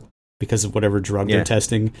full because of whatever drug they're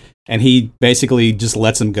testing, and he basically just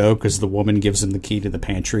lets him go because the woman gives him the key to the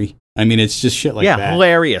pantry. I mean, it's just shit like that. Yeah,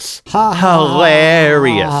 hilarious.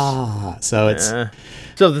 Hilarious. So it's...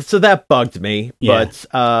 So that bugged me, but...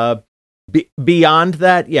 beyond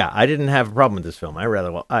that, I didn't have a problem with this film.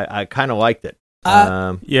 I kind of liked it.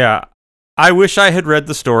 I wish I had read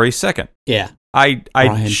the story second. Yeah, I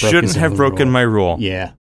shouldn't have broken my rule.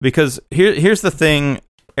 Yeah, because here's the thing,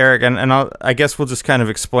 Eric, and I guess we'll just kind of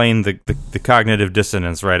explain the cognitive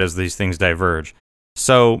dissonance, right, as these things diverge.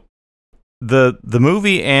 So the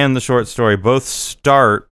movie and the short story both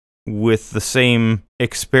start with the same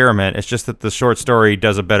experiment. It's just that the short story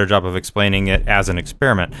does a better job of explaining it as an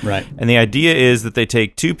experiment. Right. And the idea is that they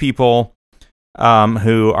take two people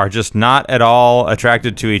who are just not at all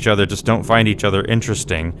attracted to each other, just don't find each other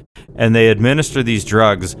interesting, and they administer these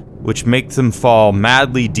drugs which make them fall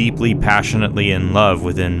madly, deeply, passionately in love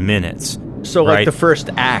within minutes. So like the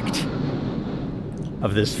first act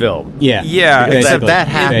of this film. Yeah. Except that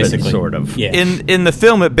happens, sort of. Yeah. In the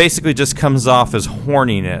film, it basically just comes off as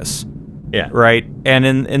horniness. Yeah. Right. And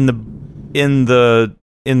in the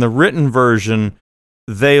written version,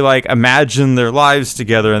 they like imagine their lives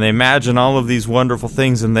together, and they imagine all of these wonderful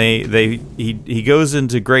things, and he goes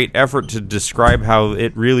into great effort to describe how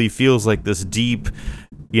it really feels like this deep,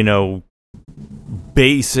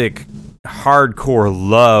 basic, hardcore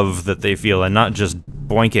love that they feel, and not just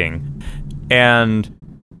boinking. And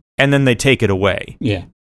then they take it away. Yeah.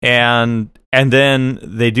 And then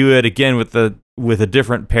they do it again with a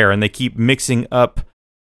different pair, and they keep mixing up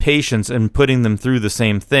patients and putting them through the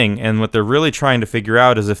same thing. And what they're really trying to figure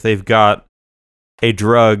out is if they've got a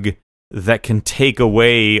drug that can take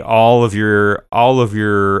away all of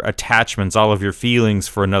your attachments, all of your feelings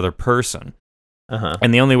for another person. Uh-huh.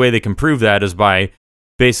 And the only way they can prove that is by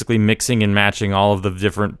basically mixing and matching all of the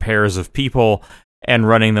different pairs of people and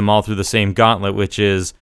running them all through the same gauntlet, which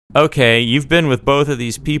is, okay, you've been with both of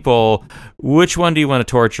these people. Which one do you want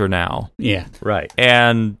to torture now? Yeah. Right.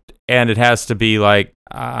 And it has to be like,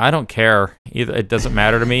 I don't care. It doesn't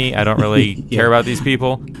matter to me. I don't really care about these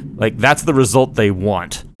people. Like, that's the result they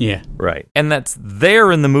want. Yeah. Right. And that's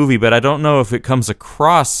there in the movie, but I don't know if it comes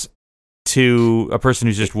across to a person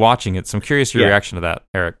who's just watching it. So I'm curious your reaction to that,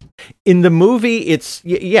 Eric. In the movie, it's,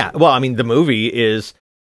 well, I mean, the movie is,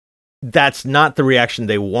 that's not the reaction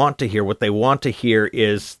they want to hear. What they want to hear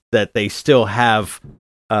is that they still have,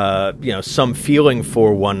 some feeling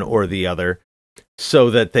for one or the other, so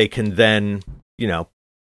that they can then,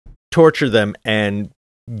 torture them and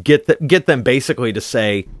get them basically to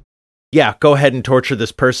say, yeah, go ahead and torture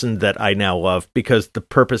this person that I now love, because the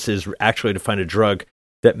purpose is actually to find a drug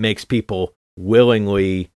that makes people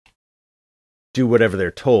willingly do whatever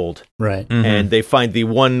they're told. Right. Mm-hmm. And they find the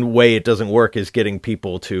one way it doesn't work is getting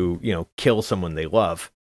people to, kill someone they love.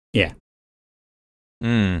 Yeah.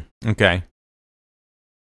 Okay.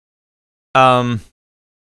 And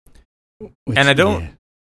I don't...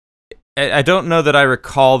 I don't know that I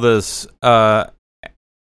recall this. I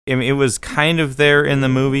mean, it was kind of there in the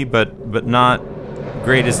movie, but not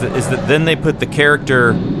great. Is that then they put the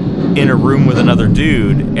character in a room with another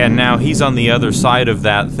dude, and now he's on the other side of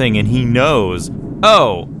that thing, and he knows.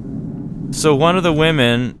 Oh, so one of the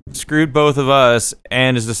women screwed both of us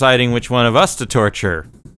and is deciding which one of us to torture.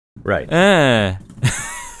 Right.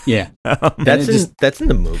 Yeah. That's in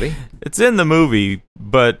the movie. It's in the movie,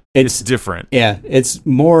 but it's different. Yeah, it's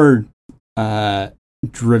more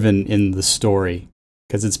driven in the story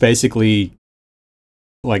because it's basically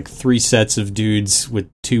like 3 sets of dudes with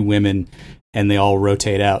 2 women, and they all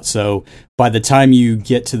rotate out. So by the time you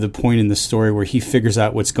get to the point in the story where he figures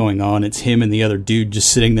out what's going on, it's him and the other dude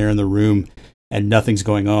just sitting there in the room and nothing's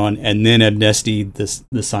going on. And then Amnesty,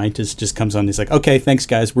 the scientist, just comes on. And he's like, okay, thanks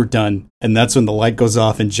guys, we're done. And that's when the light goes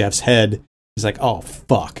off in Jeff's head. He's like, oh,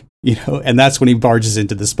 fuck. And that's when he barges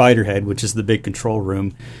into the Spiderhead, which is the big control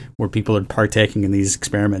room where people are partaking in these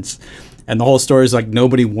experiments. And the whole story is like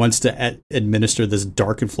nobody wants to administer this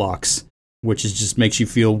Darkenflox, which is just makes you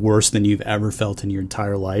feel worse than you've ever felt in your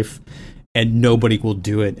entire life. And nobody will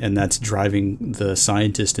do it. And that's driving the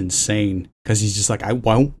scientist insane because he's just like, I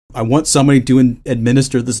want somebody to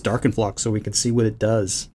administer this Darkenflox so we can see what it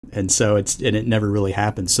does. And so it never really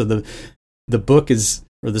happens. So the book is,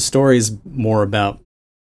 or the story is more about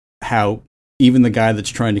how even the guy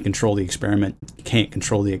that's trying to control the experiment can't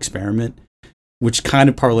control the experiment, which kind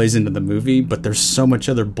of parlays into the movie, but there's so much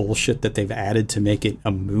other bullshit that they've added to make it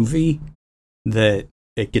a movie that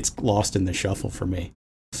it gets lost in the shuffle for me.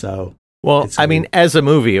 So, well, I mean, as a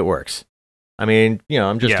movie, it works. I mean,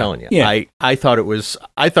 I'm just telling you. Yeah. I thought it was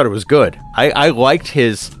good. I liked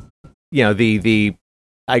his,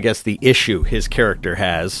 I guess the issue his character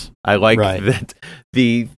has. I like that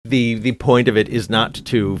the point of it is not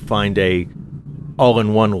to find a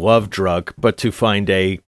all-in-one love drug, but to find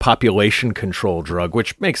a population control drug,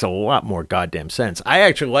 which makes a lot more goddamn sense. I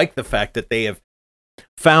actually like the fact that they have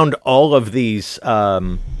found all of these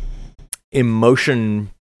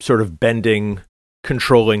emotion sort of bending,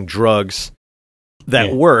 controlling drugs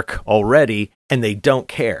that work already, and they don't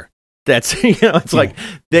care. That's, it's like,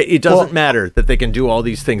 it doesn't matter that they can do all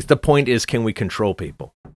these things. The point is, can we control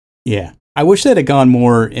people? Yeah. I wish they'd have gone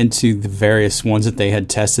more into the various ones that they had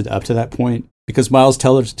tested up to that point, because Miles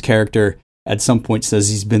Teller's character at some point says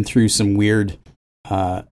he's been through some weird,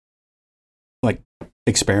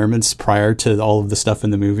 experiments prior to all of the stuff in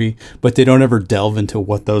the movie, but they don't ever delve into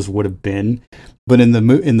what those would have been. But in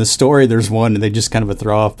the story, there's one, and they just kind of a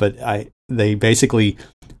throw off, but they basically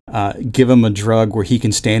give him a drug where he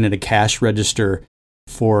can stand at a cash register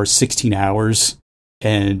for 16 hours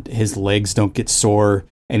and his legs don't get sore,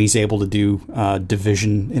 and he's able to do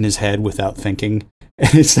division in his head without thinking.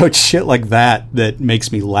 And so it's shit like that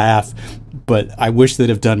makes me laugh. But I wish they'd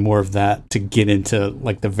have done more of that to get into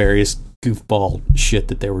like the various goofball shit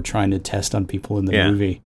that they were trying to test on people in the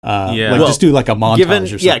movie. Just do like a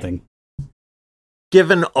montage or something.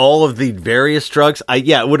 Given all of the various drugs,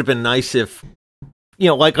 it would have been nice if,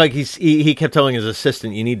 like he kept telling his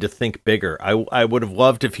assistant, you need to think bigger. I would have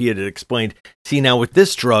loved if he had explained, see, now with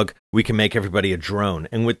this drug, we can make everybody a drone.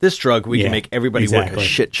 And with this drug, we can make everybody work a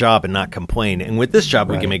shit job and not complain. And with this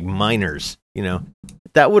job, we can make miners,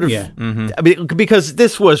 That would have, I mean, because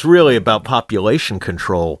this was really about population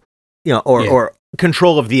control, or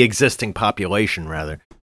control of the existing population, rather.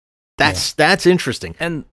 That's interesting.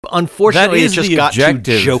 And unfortunately, it just got too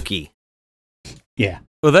jokey. Yeah.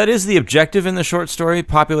 Well, that is the objective in the short story,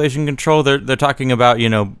 population control. They're talking about,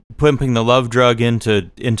 pumping the love drug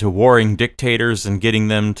into warring dictators and getting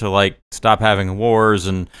them to stop having wars,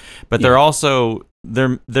 but they're also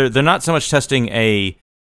they're not so much testing a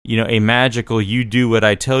magical you do what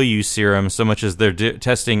I tell you serum so much as they're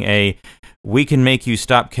testing we can make you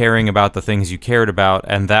stop caring about the things you cared about,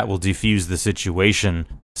 and that will defuse the situation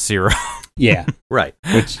serum. Yeah. Right.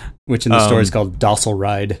 Which in the story is called Docile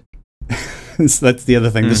Ride. So that's the other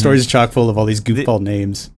thing. The story's chock full of all these goofball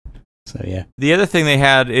names. So yeah. The other thing they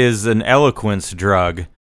had is an eloquence drug,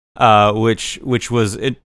 which was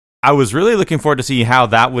it. I was really looking forward to see how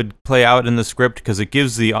that would play out in the script, because it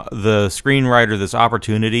gives the screenwriter this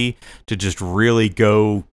opportunity to just really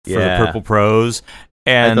go for the purple prose.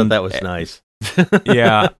 And I thought that was nice.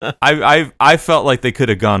 Yeah, I felt like they could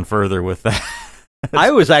have gone further with that.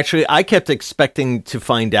 I kept expecting to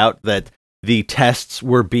find out that the tests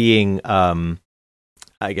were being,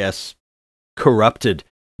 I guess, corrupted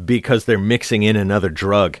because they're mixing in another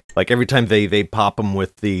drug. Like every time they pop them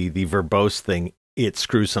with the verbose thing, it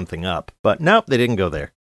screws something up. But nope, they didn't go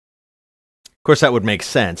there. Of course, that would make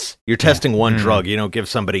sense. You're testing one drug, you don't give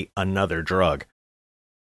somebody another drug.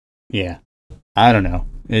 Yeah. I don't know.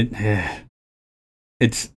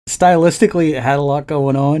 It's stylistically, it had a lot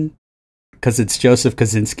going on because it's Joseph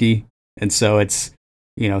Kosinski, and so it's,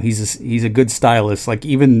 you know, he's a good stylist. Like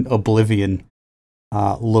even Oblivion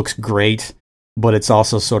looks great, but it's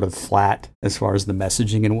also sort of flat as far as the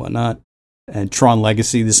messaging and whatnot. And Tron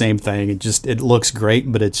Legacy, the same thing. It looks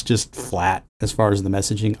great, but it's just flat as far as the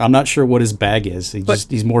messaging. I'm not sure what his bag is.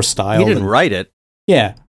 He's more style. He didn't write it.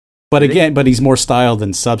 Yeah, but but he's more style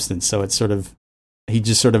than substance. So it's sort of, he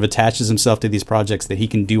just sort of attaches himself to these projects that he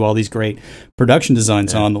can do all these great production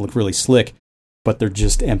designs on that look really slick, but they're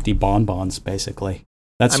just empty bonbons, basically.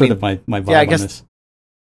 That's sort of my vibe on this.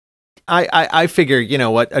 I figure, you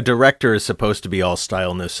know what, a director is supposed to be all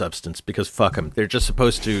style, no substance, because fuck them. They're just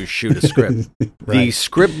supposed to shoot a script. Right. The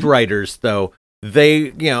script writers, though, they,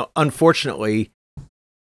 you know, unfortunately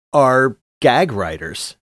are gag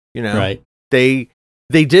writers, you know. Right. They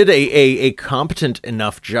did a competent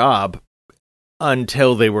enough job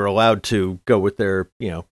until they were allowed to go with their, you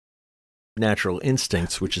know, natural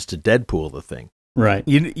instincts, which is to Deadpool the thing. Right.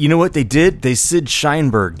 You know what they did? They Sid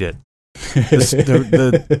Sheinberg'd it.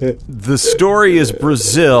 The story is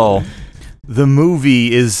Brazil. The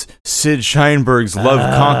movie is Sid Sheinberg's Love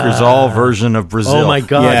Conquers All version of Brazil. Oh my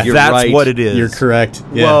God, Yeah, you're that's right. what it is. You're correct.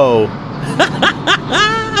 Yeah. Whoa.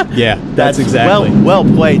 Yeah, that's exactly. Well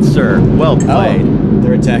played, sir. Well played. Oh,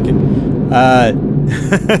 they're attacking.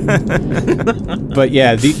 But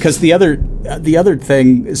yeah, because the other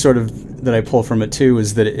thing sort of that I pull from it too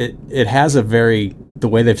is that it has a very, the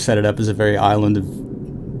way they've set it up is a very Island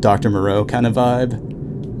of Dr. Moreau kind of vibe,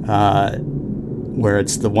 where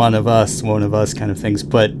it's the one of us kind of things.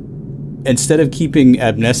 But instead of keeping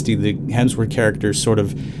Abnesti, the Hemsworth character, sort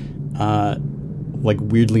of like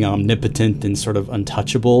weirdly omnipotent and sort of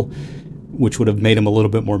untouchable, which would have made him a little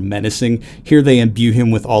bit more menacing, here they imbue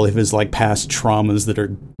him with all of his like past traumas that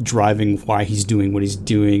are driving why he's doing what he's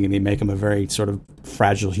doing, and they make him a very sort of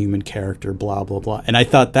fragile human character, blah blah blah. And I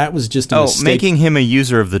thought that was just a mistake. Making him a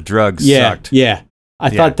user of the drugs sucked. Yeah. I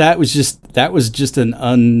thought that was just an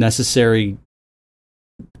unnecessary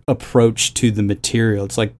approach to the material.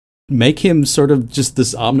 It's like, make him sort of just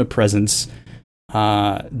this omnipresence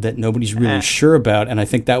that nobody's really sure about, and I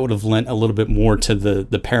think that would have lent a little bit more to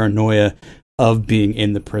the paranoia of being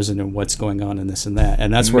in the prison and what's going on and this and that,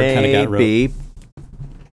 and that's where it kind of got wrote.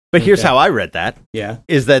 But here's how I read that. Yeah,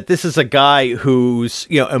 is that this is a guy whose,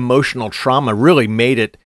 you know, emotional trauma really made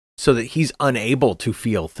it so that he's unable to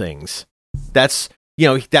feel things. That's, you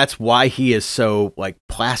know, that's why he is so like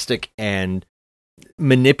plastic and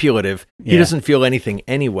manipulative. He doesn't feel anything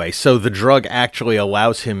anyway, so the drug actually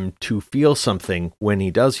allows him to feel something when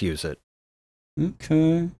he does use it.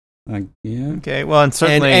 Okay. Yeah. Okay. Well, and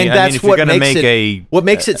certainly, and that's if you're what going to makes make what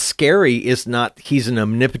makes it scary is not he's an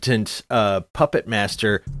omnipotent puppet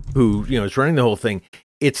master who, you know, is running the whole thing.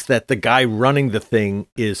 It's that the guy running the thing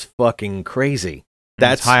is fucking crazy.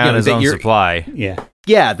 That's high on his own supply.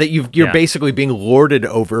 Yeah, that you're basically being lorded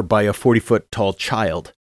over by a 40-foot tall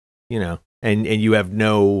child, you know, and you have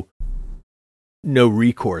no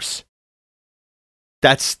recourse.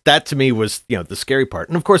 That to me was, you know, the scary part.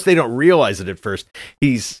 And of course they don't realize it at first.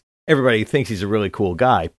 Everybody thinks he's a really cool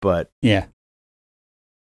guy, but yeah,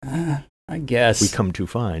 I guess we come to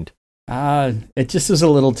find it just was a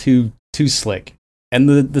little too slick, and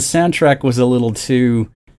the soundtrack was a little too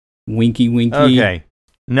winky. Okay.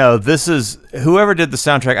 No, this is whoever did the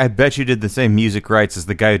soundtrack. I bet you did the same music rights as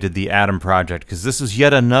the guy who did the Atom Project, because this is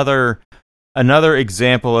yet another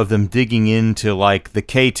example of them digging into like the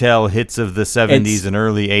K-Tel hits of the 70s and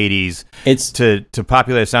early 80s. It's to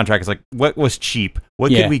populate a soundtrack. It's like, what was cheap?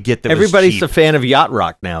 What could we get that everybody's was cheap? a fan of Yacht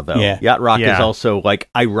Rock now, though. Yeah. Yacht Rock is also like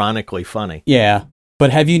ironically funny. Yeah,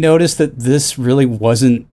 but have you noticed that this really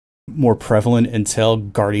wasn't more prevalent until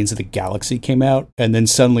Guardians of the Galaxy came out, and then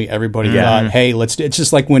suddenly everybody thought, hey, let's do. It's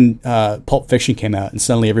just like when Pulp Fiction came out, and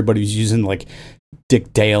suddenly everybody was using like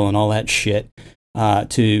Dick Dale and all that shit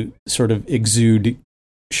to sort of exude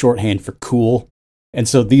shorthand for cool. And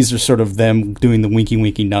so these are sort of them doing the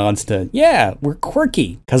winky nods to, yeah, we're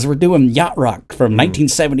quirky because we're doing Yacht Rock from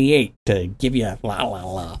 1978 to give you a la la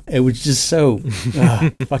la. It was just so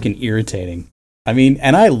fucking irritating. I mean,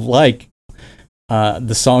 and I like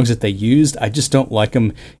the songs that they used. I just don't like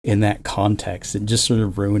them in that context. It just sort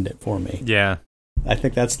of ruined it for me. Yeah. I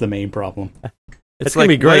think that's the main problem. It's going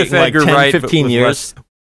to be great in like 10, 15 years.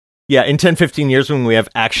 Yeah, in 10, 15 years when we have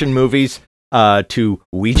action movies to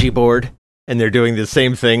Ouija board, and they're doing the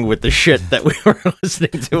same thing with the shit that we were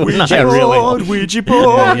listening to. Ouija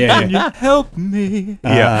board, can you help me?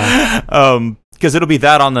 Because it'll be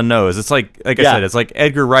that on the nose. It's like I said, it's like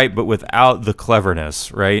Edgar Wright, but without the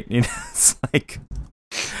cleverness, right? You know, it's like,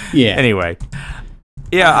 yeah. Anyway,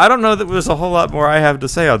 Yeah, I don't know that there's a whole lot more I have to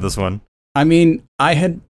say on this one. I mean, I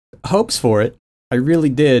had hopes for it. I really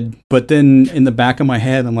did. But then in the back of my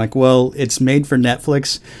head, I'm like, well, it's made for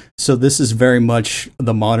Netflix. So this is very much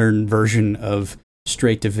the modern version of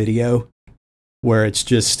straight to video, where it's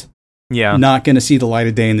just not going to see the light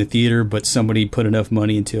of day in the theater, but somebody put enough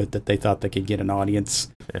money into it that they thought they could get an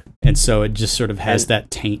audience. Yeah. And so it just sort of has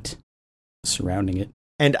that taint surrounding it.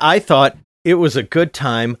 And I thought it was a good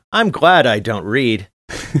time. I'm glad I don't read.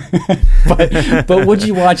 but would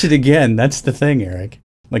you watch it again? That's the thing, Eric.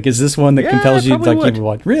 Like, is this one that compels you like you would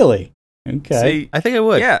watch? Really? Okay. See, I think I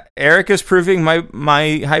would. Yeah, Eric is proving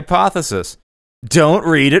my hypothesis. Don't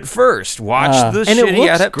read it first. Watch the shitty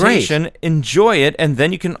adaptation, enjoy it, and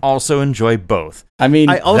then you can also enjoy both. I mean,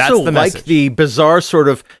 I also like the bizarre sort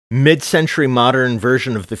of mid-century modern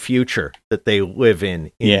version of the future that they live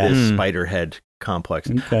in this Spiderhead complex.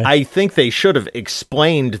 Okay. I think they should have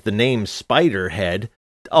explained the name Spiderhead.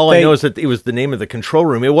 All I know is that it was the name of the control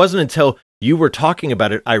room. It wasn't until you were talking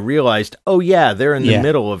about it I realized, oh yeah, they're in the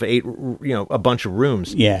middle of a bunch of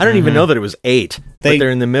rooms. Yeah. I don't even know that it was 8, but they're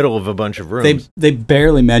in the middle of a bunch of rooms. They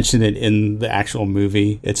barely mention it in the actual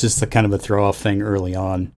movie. It's just a kind of a throw-off thing early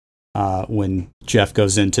on when Jeff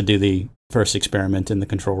goes in to do the first experiment in the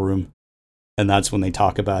control room. And that's when they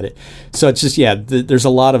talk about it. So it's just, there's a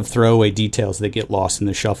lot of throwaway details that get lost in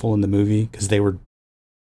the shuffle in the movie because they were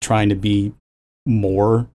trying to be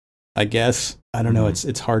more, I guess. I don't know.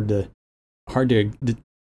 It's hard to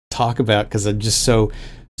talk about because I'm just so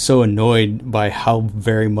annoyed by how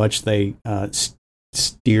very much they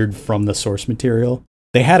steered from the source material.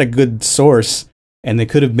 They had a good source and they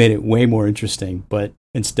could have made it way more interesting, but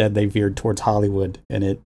instead they veered towards Hollywood and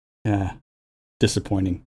it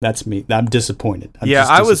disappointing. That's me. I'm disappointed.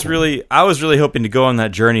 I was really hoping to go on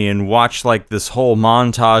that journey and watch like this whole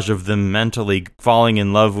montage of them mentally falling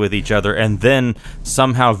in love with each other and then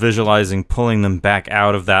somehow visualizing pulling them back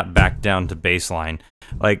out of that back down to baseline.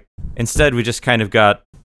 Like instead we just kind of got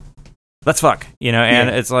let's fuck, and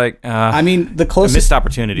it's like I mean the closest missed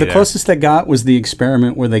opportunity. The closest they got was the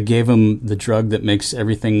experiment where they gave him the drug that makes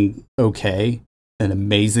everything okay and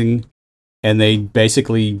amazing. And they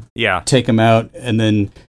basically take him out, and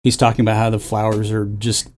then he's talking about how the flowers are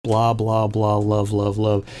just blah, blah, blah, love, love,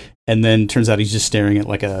 love. And then turns out he's just staring at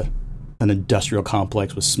like an industrial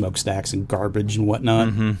complex with smokestacks and garbage and whatnot.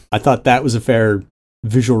 Mm-hmm. I thought that was a fair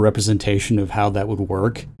visual representation of how that would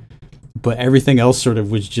work. But everything else sort of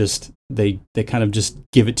was just, they kind of just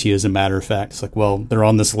give it to you as a matter of fact. It's like, well, they're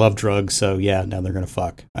on this love drug, so yeah, now they're going to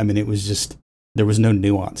fuck. I mean, it was just, there was no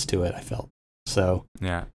nuance to it, I felt. So,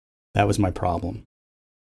 yeah. That was my problem,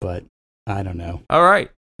 but I don't know. All right.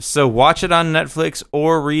 So watch it on Netflix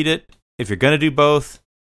or read it. If you're going to do both,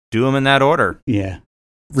 do them in that order. Yeah.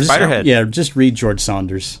 Spiderhead. Just read George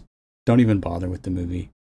Saunders. Don't even bother with the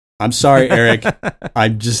movie. I'm sorry, Eric.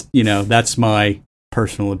 I'm just, that's my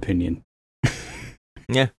personal opinion.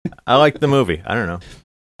 Yeah. I like the movie. I don't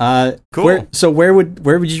know. Cool. Where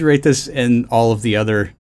would you rate this in all of the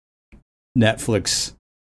other Netflix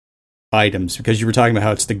items, because you were talking about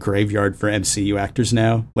how it's the graveyard for MCU actors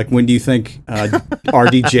now? Like, when do you think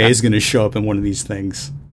RDJ is going to show up in one of these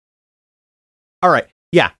things? All right.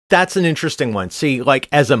 Yeah, that's an interesting one. See, like,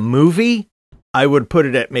 as a movie, I would put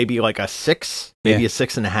it at maybe like a 6, maybe a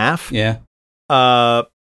 6.5. Yeah.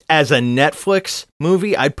 As a Netflix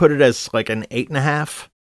movie, I'd put it as like an 8.5.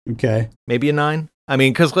 Okay. Maybe a 9. I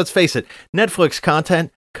mean, because let's face it, Netflix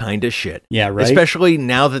content, kind of shit. Yeah, right. Especially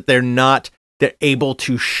now that they're able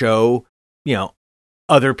to show,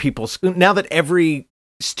 other people's, now that every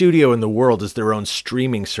studio in the world is their own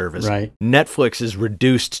streaming service. Right. Netflix is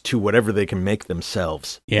reduced to whatever they can make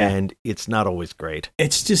themselves. Yeah. And it's not always great.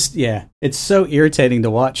 It's just, it's so irritating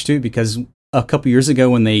to watch too, because a couple years ago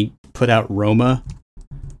when they put out Roma,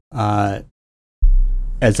 as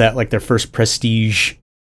that like their first prestige,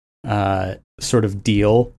 sort of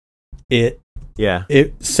deal, it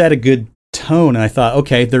set a good tone, and I thought,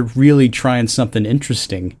 okay, they're really trying something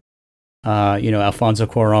interesting. Alfonso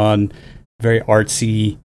Cuarón, very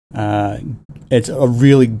artsy. It's a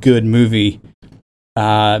really good movie.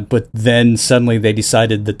 But then suddenly they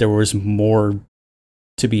decided that there was more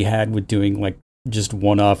to be had with doing like just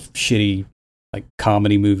one-off shitty like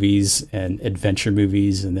comedy movies and adventure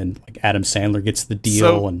movies, and then like Adam Sandler gets the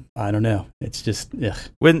deal, and I don't know. It's just ugh.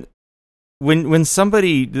 When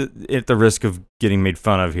somebody, at the risk of getting made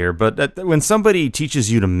fun of here, but when somebody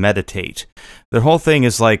teaches you to meditate, their whole thing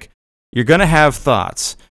is like, you're going to have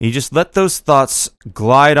thoughts. You just let those thoughts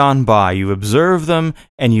glide on by. You observe them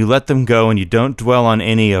and you let them go and you don't dwell on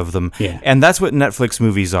any of them. Yeah. And that's what Netflix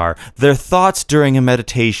movies are. They're thoughts during a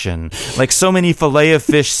meditation, like so many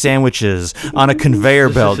Filet-O-Fish sandwiches on a conveyor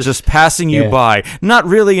belt just passing you by, not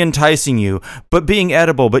really enticing you, but being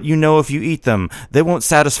edible. But you know if you eat them, they won't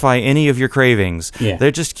satisfy any of your cravings. Yeah.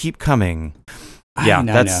 They just keep coming. Yeah,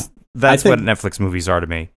 know. that's what Netflix movies are to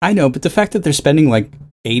me. I know, but the fact that they're spending like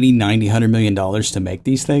 80, 90, $100 million to make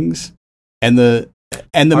these things, and the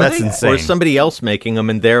that's insane. Or somebody else making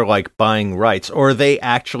them and they're like buying rights, or are they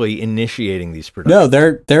actually initiating these No,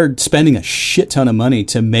 productions? they're spending a shit ton of money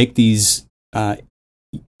to make these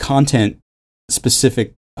content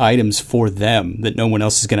specific items for them that no one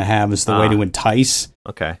else is going to have as the way to entice.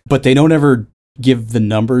 Okay. But they don't ever give the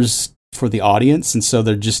numbers for the audience, and so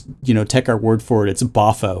they're just, take our word for it, it's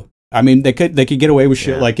boffo. I mean, they could get away with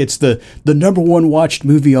shit like it's the number one watched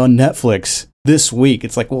movie on Netflix this week.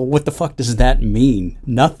 It's like, well, what the fuck does that mean?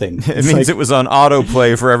 Nothing. It means it was on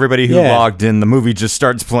autoplay for everybody who logged in. The movie just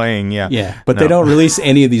starts playing. Yeah. But they don't release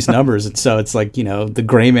any of these numbers, and so it's like, the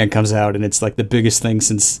Gray Man comes out, and it's like the biggest thing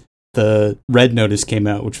since the Red Notice came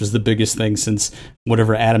out, which was the biggest thing since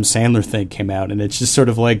whatever Adam Sandler thing came out, and it's just sort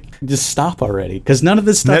of like, just stop already, because none of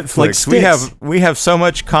this stuff Netflix, sticks. we have so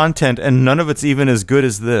much content, and none of it's even as good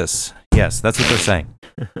as this. Yes, that's what they're saying.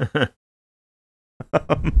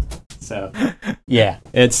 So, yeah,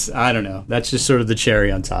 it's, I don't know. That's just sort of the cherry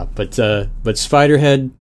on top. But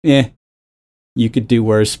Spiderhead, you could do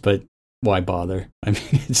worse, but why bother? I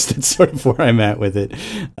mean, that's sort of where I'm at with it.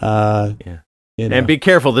 And be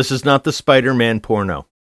careful, this is not the Spider-Man porno.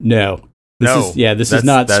 No. This is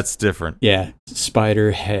not. That's different. Yeah,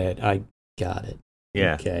 Spiderhead. I got it.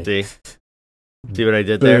 Yeah. Okay. See what I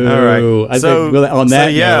did there? All right. On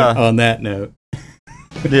that note.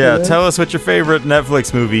 Yeah, tell us what your favorite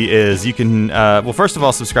Netflix movie is. You can, first of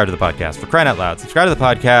all, subscribe to the podcast. For crying out loud, subscribe to the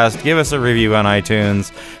podcast, give us a review on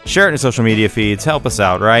iTunes, share it in your social media feeds, help us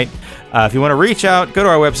out, right? If you want to reach out, go to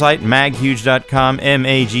our website, maghuge.com,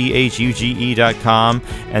 maghuge.com,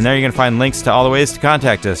 and there you're going to find links to all the ways to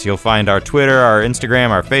contact us. You'll find our Twitter, our Instagram,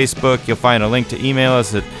 our Facebook. You'll find a link to email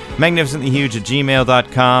us at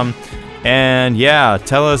magnificentlyhuge@gmail.com. And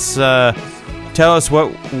tell us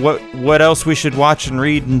what else we should watch and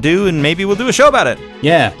read and do, and maybe we'll do a show about it.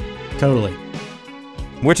 Yeah, totally.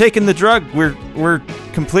 We're taking the drug. We're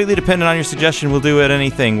completely dependent on your suggestion. We'll do it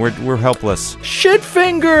anything. We're helpless.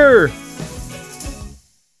 Shitfinger!